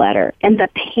incredible letter. And the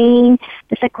pain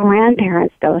that the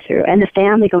grandparents go through, and the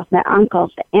family goes, the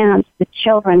uncles, the aunts, the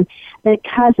children, the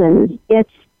cousins,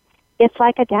 it's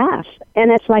like a death.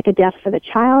 And it's like a death for the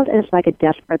child, and it's like a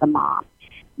death for the mom.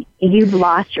 You've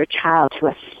lost your child to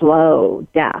a slow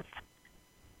death.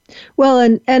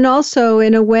 Well, and also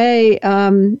in a way,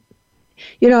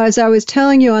 as I was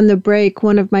telling you on the break,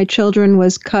 one of my children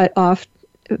was cut off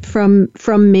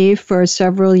from me for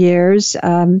several years,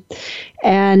 and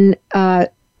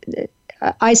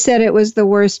I said it was the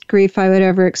worst grief I would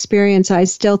ever experience. I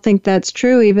still think that's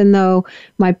true, even though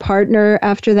my partner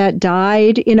after that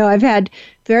died. I've had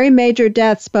very major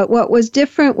deaths, but what was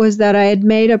different was that I had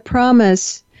made a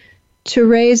promise to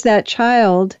raise that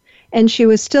child, and she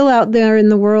was still out there in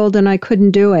the world, and I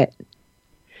couldn't do it.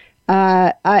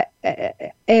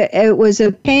 It was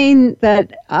a pain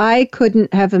that I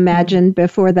couldn't have imagined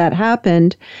before that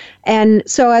happened. And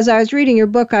so as I was reading your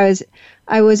book, I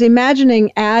was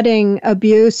imagining adding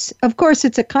abuse. Of course,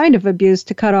 it's a kind of abuse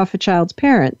to cut off a child's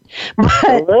parent.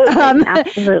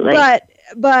 Absolutely.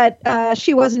 But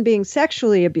she wasn't being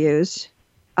sexually abused.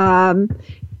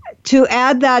 To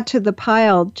add that to the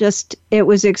pile, it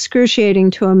was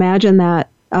excruciating to imagine that.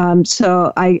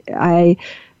 So I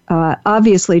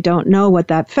obviously don't know what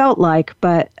that felt like,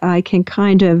 but I can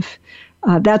kind of,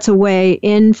 that's a way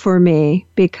in for me,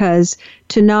 because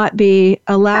to not be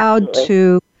allowed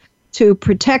to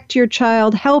protect your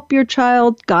child, help your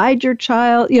child, guide your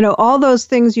child, all those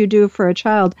things you do for a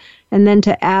child, and then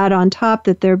to add on top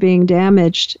that they're being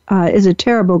damaged is a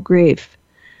terrible grief.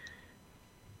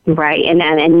 Right,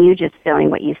 and you just feeling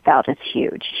what you felt is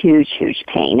huge, huge, huge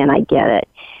pain, and I get it.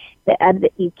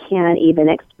 You can't even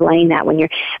explain that when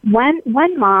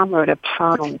one mom wrote a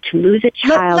poem to lose a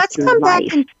child. Let's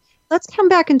come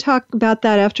back and talk about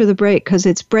that after the break, because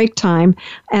it's break time,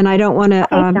 and I don't want to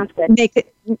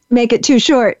make it too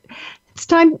short. It's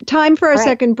time for a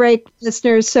second break,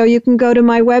 listeners. So you can go to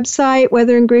my website,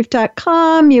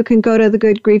 weatheringgrief.com. You can go to the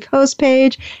Good Grief host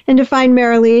page, and to find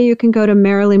Maralee, you can go to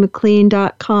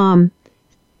MaraleeMcLean.com.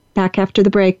 Back after the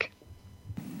break.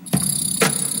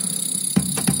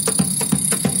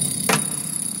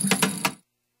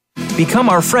 Become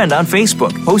our friend on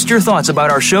Facebook. Post your thoughts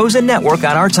about our shows and network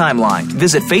on our timeline.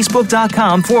 Visit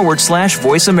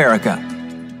Facebook.com/Voice America.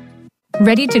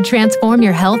 Ready to transform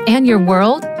your health and your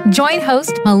world? Join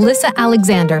host Melissa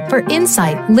Alexander for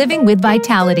Insight Living with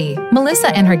Vitality.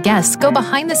 Melissa and her guests go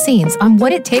behind the scenes on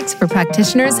what it takes for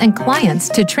practitioners and clients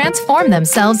to transform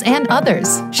themselves and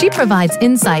others. She provides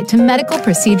insight to medical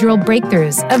procedural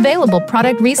breakthroughs, available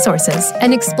product resources,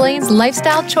 and explains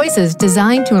lifestyle choices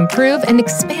designed to improve and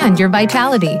expand your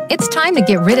vitality. It's time to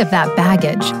get rid of that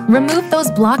baggage, remove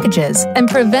those blockages, and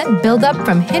prevent buildup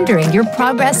from hindering your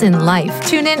progress in life.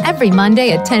 Tune in every Monday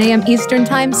at 10 a.m. Eastern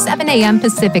Time, 7 a.m.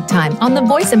 Pacific Time on the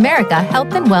Voice America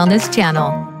Health and Wellness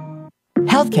Channel.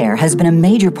 Healthcare has been a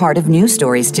major part of news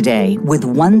stories today, with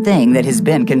one thing that has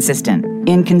been consistent: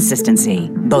 Inconsistency.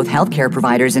 Both healthcare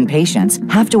providers and patients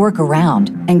have to work around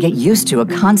and get used to a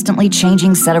constantly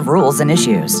changing set of rules and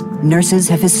issues. Nurses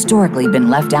have historically been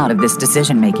left out of this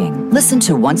decision-making. Listen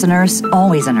to Once a Nurse,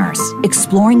 Always a Nurse,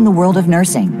 Exploring the World of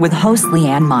Nursing with host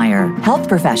Leanne Meyer. Health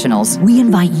professionals, we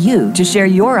invite you to share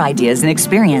your ideas and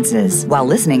experiences while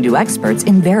listening to experts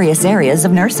in various areas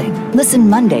of nursing. Listen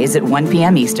Mondays at 1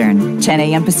 p.m. Eastern, 10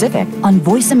 a.m. Pacific on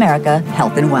Voice America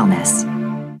Health and Wellness.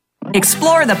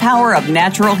 Explore the power of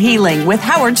natural healing with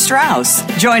Howard Strauss.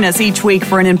 Join us each week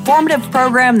for an informative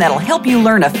program that'll help you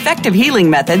learn effective healing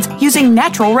methods using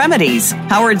natural remedies.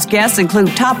 Howard's guests include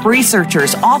top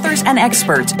researchers, authors, and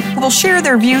experts who will share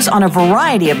their views on a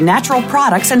variety of natural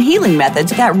products and healing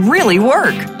methods that really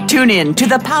work. Tune in to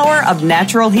The Power of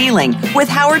Natural Healing with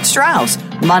Howard Strauss,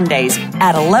 Mondays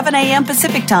at 11 a.m.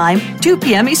 Pacific Time, 2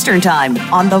 p.m. Eastern Time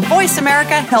on the Voice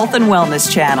America Health and Wellness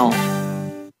Channel.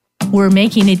 We're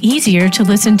making it easier to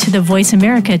listen to the Voice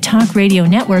America Talk Radio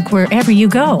Network wherever you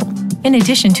go. In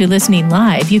addition to listening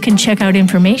live, you can check out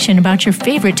information about your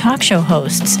favorite talk show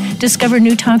hosts, discover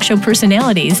new talk show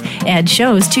personalities, add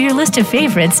shows to your list of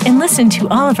favorites, and listen to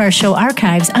all of our show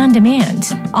archives on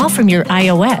demand, all from your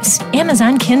iOS,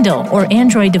 Amazon Kindle, or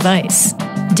Android device.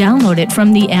 Download it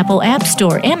from the Apple App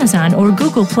Store, Amazon, or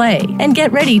Google Play, and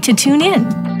get ready to tune in.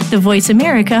 The Voice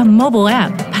America mobile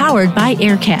app, powered by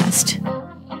Aircast.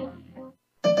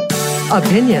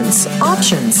 Opinions,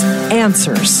 options,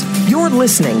 answers. You're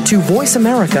listening to Voice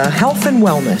America Health and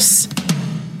Wellness.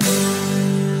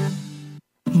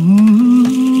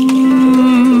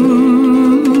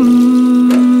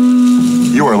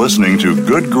 You are listening to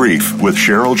Good Grief with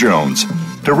Cheryl Jones.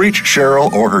 To reach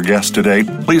Cheryl or her guest today,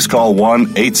 please call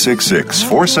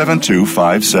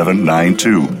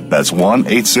 1-866-472-5792. That's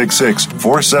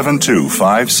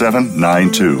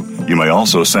 1-866-472-5792. You may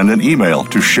also send an email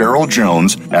to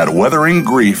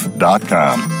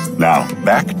CherylJones@weatheringgrief.com. Now,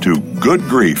 back to Good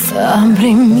Grief.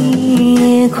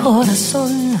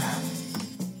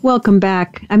 Welcome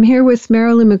back. I'm here with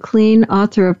Maralee McLean,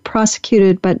 author of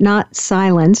Prosecuted But Not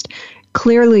Silenced.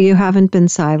 Clearly, you haven't been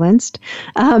silenced.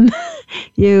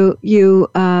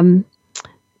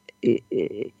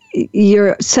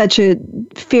 You're such a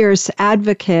fierce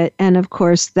advocate, and of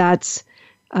course, that's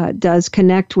does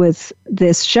connect with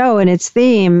this show and its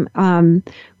theme.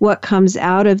 What comes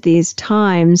out of these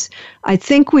times? I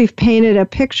think we've painted a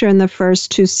picture in the first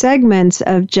two segments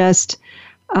of just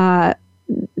the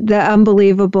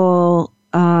unbelievable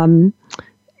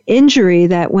injury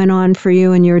that went on for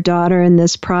you and your daughter in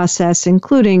this process,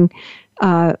 including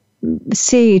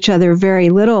seeing each other very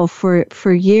little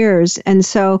for years. And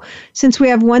so since we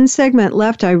have one segment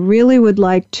left, I really would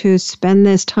like to spend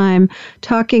this time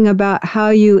talking about how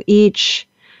you each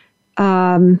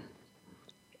went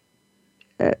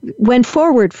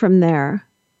forward from there,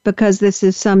 because this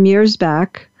is some years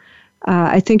back.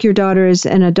 I think your daughter is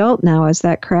an adult now. Is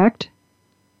that correct?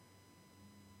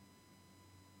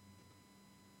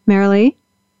 Maralee?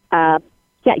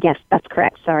 Yes, that's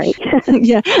correct. Sorry.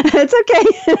 Yeah, it's okay.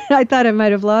 I thought I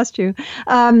might have lost you.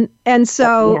 And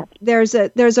so there's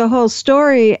a whole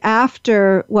story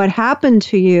after what happened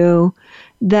to you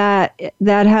that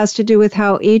has to do with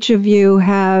how each of you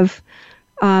have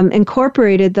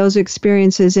incorporated those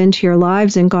experiences into your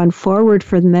lives and gone forward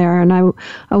from there. And I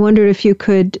wondered if you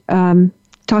could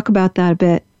talk about that a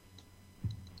bit.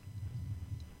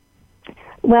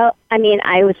 Well, I mean,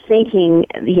 I was thinking,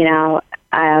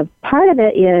 part of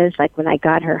it is like when I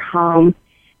got her home,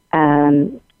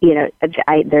 there's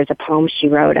a poem she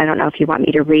wrote. I don't know if you want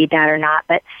me to read that or not,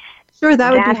 but sure,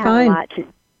 that would be fine.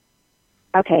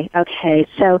 Okay.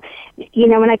 So,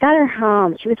 when I got her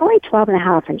home, she was only 12 and a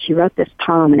half, and she wrote this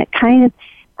poem, and it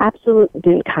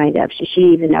she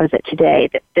even knows it today,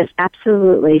 that this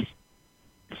absolutely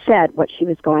said what she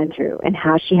was going through and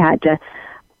how she had to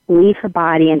leave her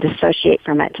body and dissociate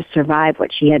from it to survive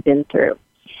what she had been through.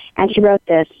 And she wrote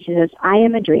this. She says, I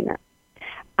am a dreamer.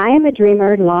 I am a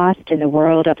dreamer lost in the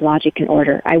world of logic and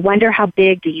order. I wonder how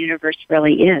big the universe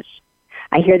really is.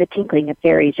 I hear the tinkling of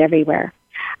fairies everywhere.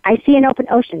 I see an open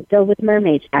ocean filled with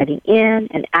mermaids diving in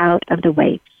and out of the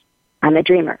waves. I'm a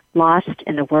dreamer, lost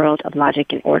in the world of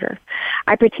logic and order.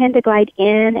 I pretend to glide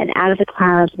in and out of the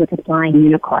clouds with a flying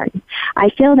unicorn. I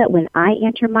feel that when I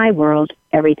enter my world,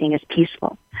 everything is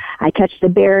peaceful. I touch the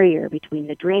barrier between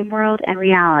the dream world and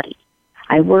reality.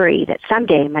 I worry that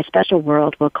someday my special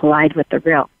world will collide with the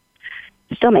real.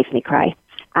 It still makes me cry.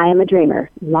 I am a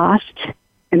dreamer, lost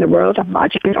in the world of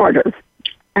logic and order.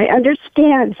 I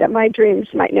understand that my dreams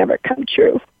might never come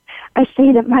true. I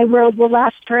see that my world will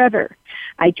last forever.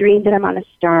 I dream that I'm on a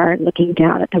star looking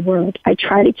down at the world. I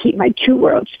try to keep my two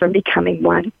worlds from becoming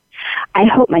one. I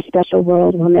hope my special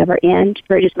world will never end,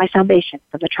 for it is my salvation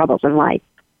from the troubles in life.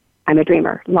 I'm a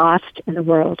dreamer, lost in the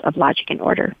world of logic and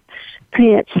order.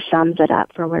 Pretty much sums it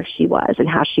up for where she was and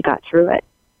how she got through it.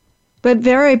 But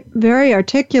very, very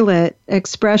articulate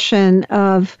expression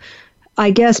of,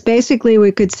 I guess, basically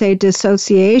we could say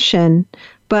dissociation,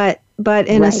 but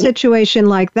in a situation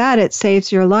like that, it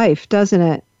saves your life, doesn't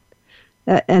it?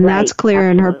 And that's clear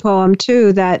in her poem,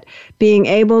 too, that being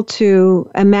able to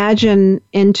imagine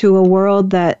into a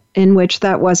world in which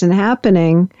that wasn't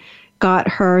happening got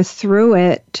her through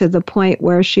it to the point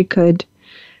where she could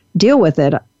deal with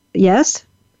it. Yes?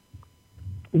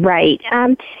 Right.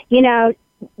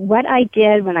 What I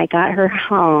did when I got her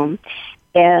home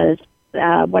is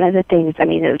one of the things,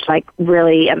 it was like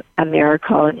really a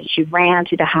miracle. And she ran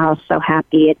through the house so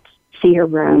happy to see her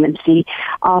room and see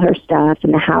all her stuff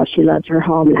in the house. She loves her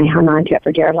home, and I hung on to it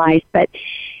for dear life. But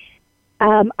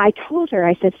I told her,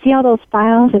 I said, see all those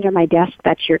files under my desk?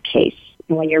 That's your case.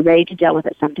 And when you're ready to deal with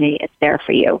it someday, it's there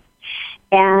for you.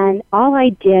 And all I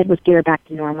did was get her back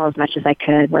to normal as much as I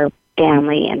could. We're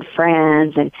family and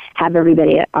friends, and have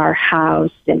everybody at our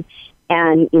house, and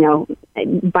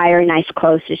buy her nice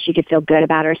clothes so she could feel good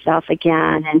about herself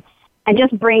again, and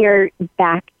just bring her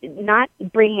back, not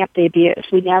bringing up the abuse.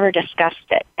 We never discussed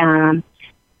it.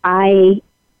 I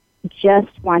just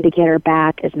wanted to get her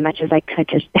back as much as I could,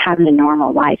 just having a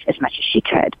normal life as much as she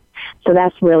could. So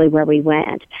that's really where we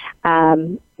went.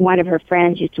 One of her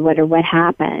friends used to wonder what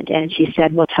happened, and she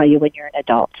said, we'll tell you when you're an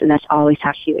adult. And that's always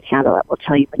how she would handle it. We'll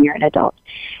tell you when you're an adult.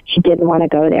 She didn't want to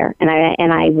go there. And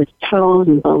I was told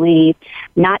and believed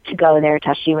not to go there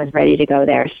till she was ready to go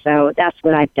there. So that's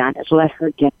what I've done, is let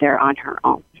her get there on her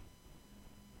own.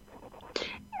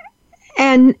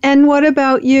 And what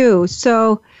about you?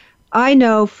 So I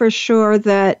know for sure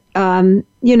that,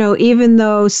 even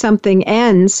though something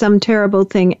ends, some terrible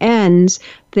thing ends,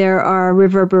 there are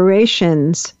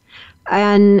reverberations.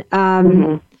 And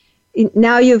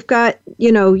now you've got,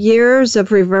 years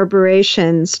of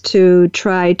reverberations to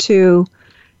try to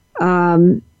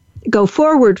go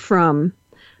forward from.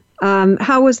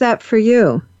 How was that for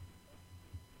you?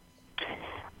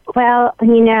 Well,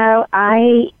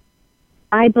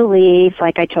 I believe,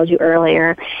 like I told you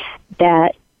earlier,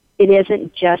 that it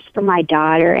isn't just for my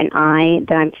daughter and I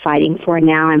that I'm fighting for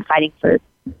now. I'm fighting for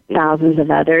thousands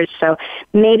of others. So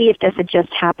maybe if this had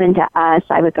just happened to us,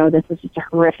 I would go, this is just a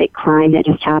horrific crime that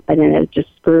just happened and it's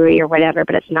just screwy or whatever,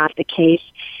 but it's not the case.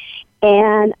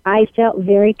 And I felt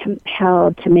very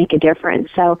compelled to make a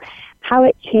difference. So how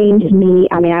it changed me,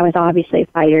 I was obviously a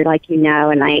fighter, like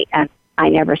and I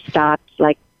never stopped,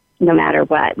 like no matter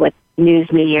what, with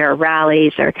news media or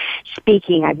rallies or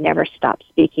speaking, I've never stopped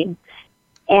speaking.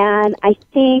 And I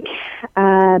think,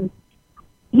 I don't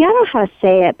know how to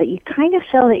say it, but you kind of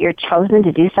feel that you're chosen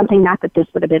to do something. Not that this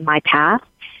would have been my path,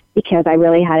 because I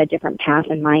really had a different path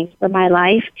in mind for my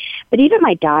life. But even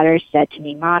my daughter said to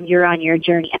me, Mom, you're on your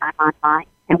journey and I'm on mine,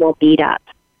 and we'll beat up.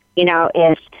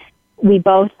 If we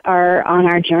both are on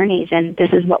our journeys, and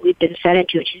this is what we've been fed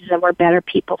into. She said we're better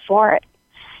people for it.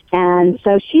 And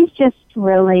so she's just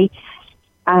really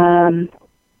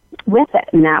with it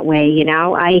in that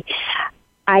way,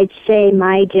 I'd say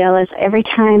my deal is every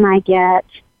time I get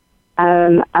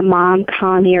a mom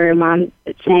calling me or a mom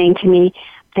saying to me,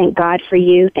 thank God for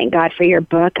you, thank God for your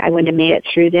book, I wouldn't have made it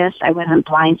through this, I wasn't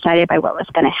blindsided by what was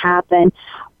going to happen,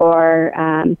 or,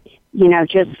 I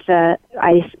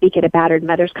speak at a Battered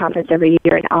Mothers Conference every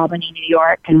year in Albany, New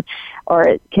York, or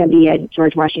it can be at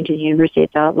George Washington University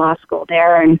at the law school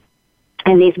there, and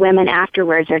these women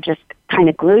afterwards are just kind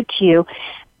of glued to you,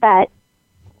 but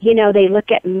they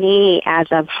look at me as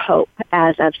of hope,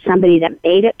 as of somebody that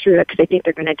made it through it because they think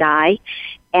they're going to die.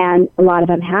 And a lot of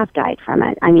them have died from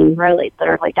it. Really,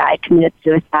 literally died, committed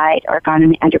suicide, or gone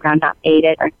in the underground, not made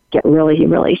it, or get really,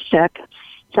 really sick.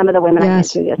 Some of the women I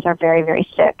went through this are very, very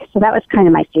sick. So that was kind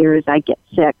of my fear, is I get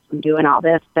sick from doing all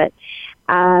this. But,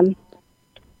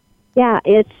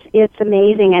 it's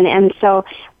amazing. And so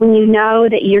when you know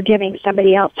that you're giving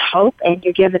somebody else hope and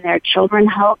you're giving their children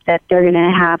hope that they're going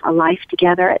to have a life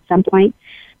together at some point,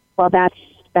 well, that's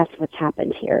what's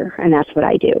happened here, and that's what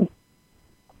I do.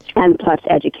 And plus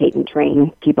educate and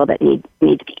train people that need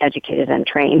to be educated and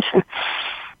trained.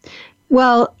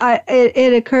 Well,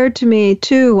 it occurred to me,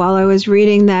 too, while I was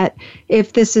reading that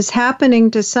if this is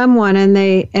happening to someone and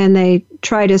they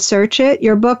try to search it,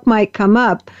 your book might come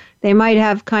up. They might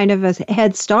have kind of a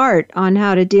head start on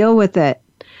how to deal with it.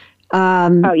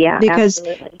 Because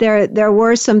absolutely. There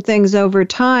were some things over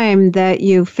time that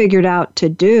you figured out to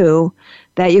do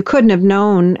that you couldn't have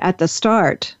known at the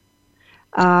start.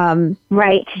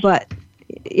 Right. But,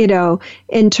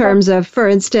 in terms of, for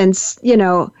instance,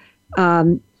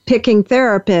 picking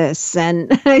therapists and,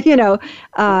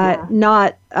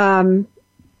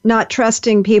 not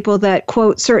trusting people that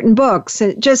quote certain books.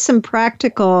 Just some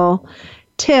practical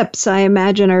tips, I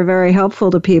imagine, are very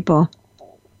helpful to people.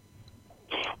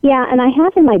 Yeah, and I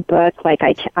have in my book,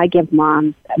 I give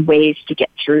moms ways to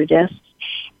get through this.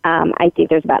 I think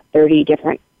there's about 30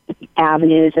 different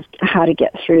avenues of how to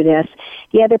get through this.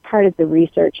 The other part is the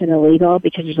research and the legal,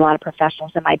 because there's a lot of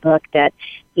professionals in my book that,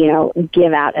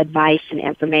 give out advice and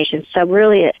information. So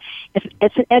really,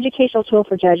 it's an educational tool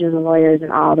for judges and lawyers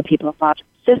and all the people involved in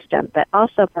the system, but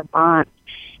also for moms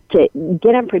to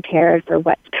get them prepared for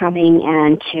what's coming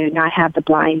and to not have the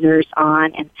blinders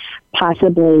on and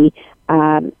possibly,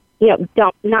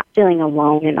 not feeling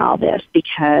alone in all this,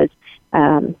 because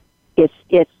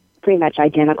it's pretty much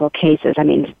identical cases. I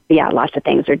mean, yeah, lots of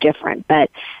things are different,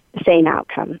 but the same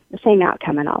outcome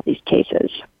in all these cases.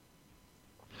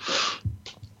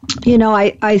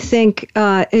 I think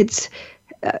it's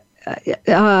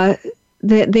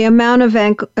the amount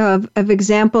of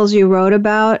examples you wrote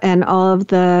about and all of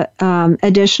the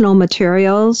additional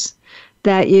materials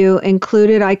that you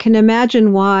included. I can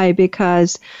imagine why,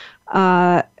 because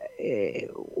we're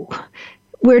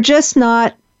just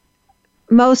not,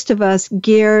 most of us,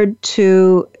 geared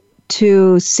to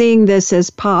seeing this as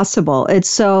possible. It's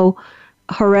so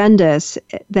horrendous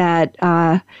that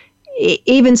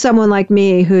even someone like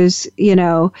me, who's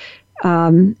immersed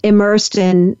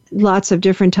in lots of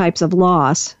different types of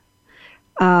loss,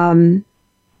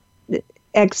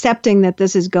 accepting that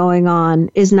this is going on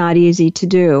is not easy to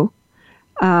do,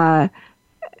 and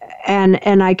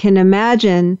I can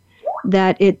imagine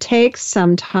that it takes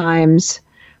sometimes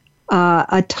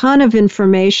a ton of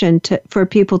information for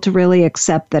people to really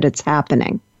accept that it's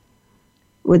happening.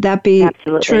 Would that be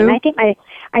absolutely true? And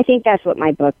I think that's what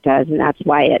my book does, and that's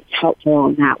why it's helpful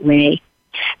in that way.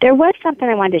 There was something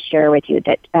I wanted to share with you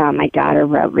that my daughter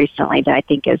wrote recently that I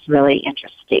think is really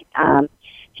interesting.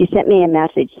 She sent me a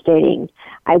message stating,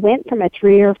 "I went from a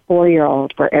 3 or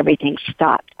 4-year-old where everything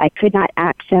stopped. I could not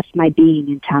access my being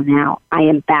until now. I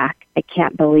am back. I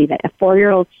can't believe it. A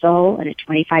 4-year-old soul in a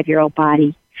 25-year-old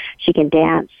body. She can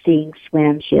dance, sing,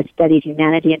 swim. She has studied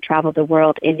humanity and traveled the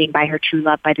world, ending by her true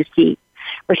love by the sea,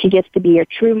 where she gets to be a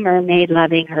true mermaid,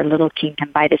 loving her little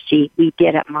kingdom by the sea. We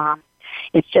did it, Mom.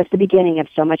 It's just the beginning of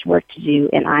so much work to do,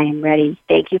 and I am ready.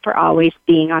 Thank you for always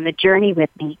being on the journey with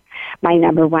me, my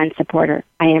number one supporter.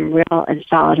 I am real and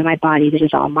solid in my body that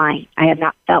is all mine. I have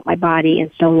not felt my body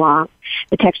in so long.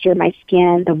 The texture of my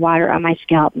skin, the water on my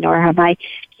scalp, nor have I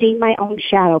seen my own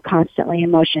shadow constantly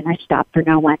in motion. I stop for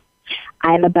no one.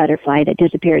 I am a butterfly that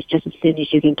disappears just as soon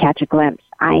as you can catch a glimpse.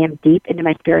 I am deep into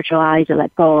my spirituality to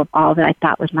let go of all that I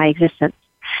thought was my existence.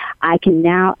 I can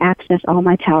now access all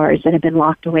my powers that have been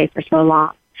locked away for so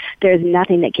long. There is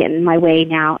nothing that gets in my way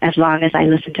now as long as I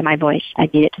listen to my voice. I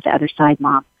need it to the other side,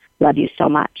 Mom. Love you so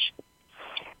much."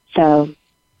 So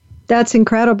that's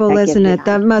incredible, isn't it?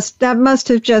 That must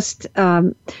have just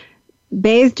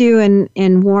bathed you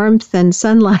in warmth and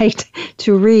sunlight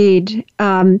to read.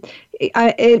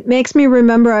 It makes me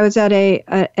remember I was at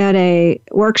a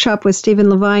workshop with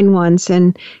Stephen Levine once,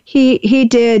 and he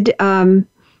did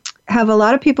have a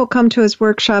lot of people come to his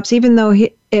workshops, even though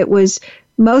it was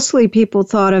mostly people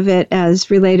thought of it as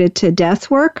related to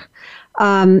death work.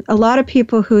 A lot of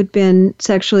people who'd been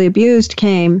sexually abused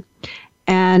came,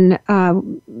 and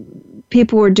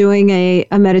people were doing a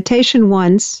meditation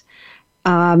once,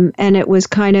 and it was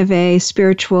kind of a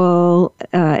spiritual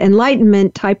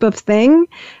enlightenment type of thing.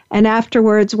 And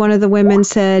afterwards, one of the women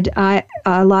said, a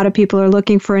lot of people are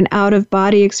looking for an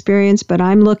out-of-body experience, but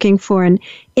I'm looking for an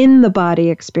in-the-body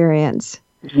experience.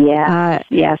 Yes.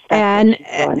 And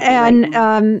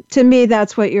to me,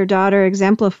 that's what your daughter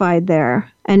exemplified there,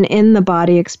 an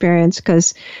in-the-body experience,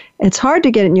 because it's hard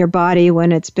to get in your body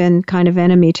when it's been kind of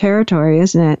enemy territory,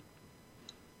 isn't it?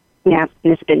 Yeah,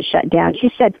 and it's been shut down.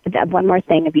 She said that one more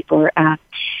thing before,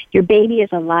 your baby is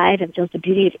alive and feels the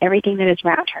beauty of everything that is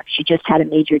around her. She just had a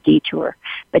major detour,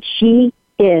 but she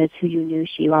is who you knew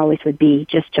she always would be,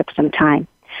 just took some time.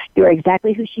 You are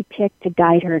exactly who she picked to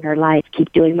guide her in her life.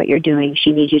 Keep doing what you're doing.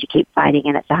 She needs you to keep fighting,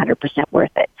 and it's 100% worth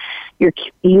it.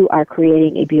 You are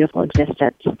creating a beautiful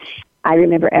existence. I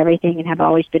remember everything and have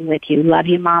always been with you. Love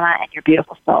you, Mama, and your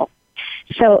beautiful soul.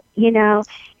 So,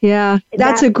 yeah,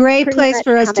 that's a great place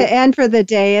for us to end for the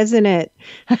day, isn't it?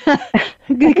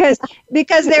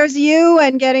 because there's you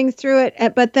and getting through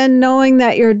it, but then knowing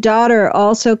that your daughter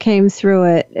also came through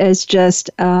it is just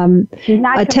a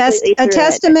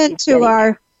testament to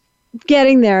our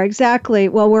Getting there, exactly.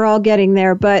 Well, we're all getting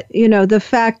there, but the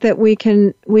fact that we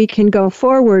can go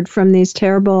forward from these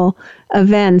terrible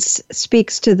events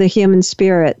speaks to the human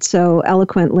spirit so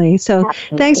eloquently. So,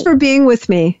 Absolutely. Thanks for being with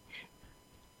me,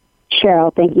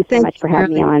 Cheryl. Thank you so much for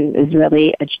having me on. It was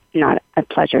really not a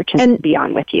pleasure to be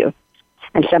on with you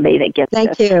and somebody that gets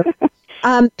Thank this. you.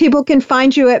 People can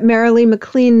find you at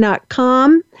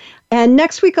MaraleeMcLean.com. And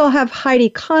next week, I'll have Heidi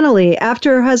Connolly.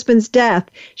 After her husband's death,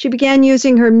 she began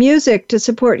using her music to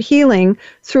support healing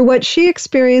through what she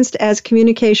experienced as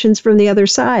communications from the other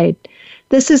side.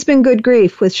 This has been Good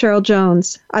Grief with Cheryl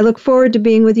Jones. I look forward to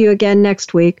being with you again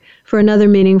next week for another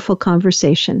meaningful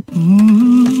conversation.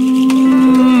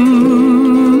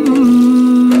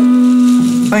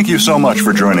 Thank you so much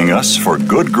for joining us for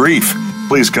Good Grief.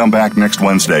 Please come back next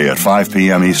Wednesday at 5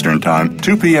 p.m. Eastern Time,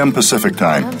 2 p.m. Pacific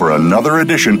Time for another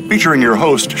edition featuring your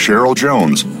host, Cheryl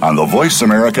Jones, on the Voice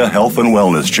America Health and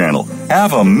Wellness Channel.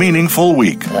 Have a meaningful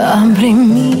week.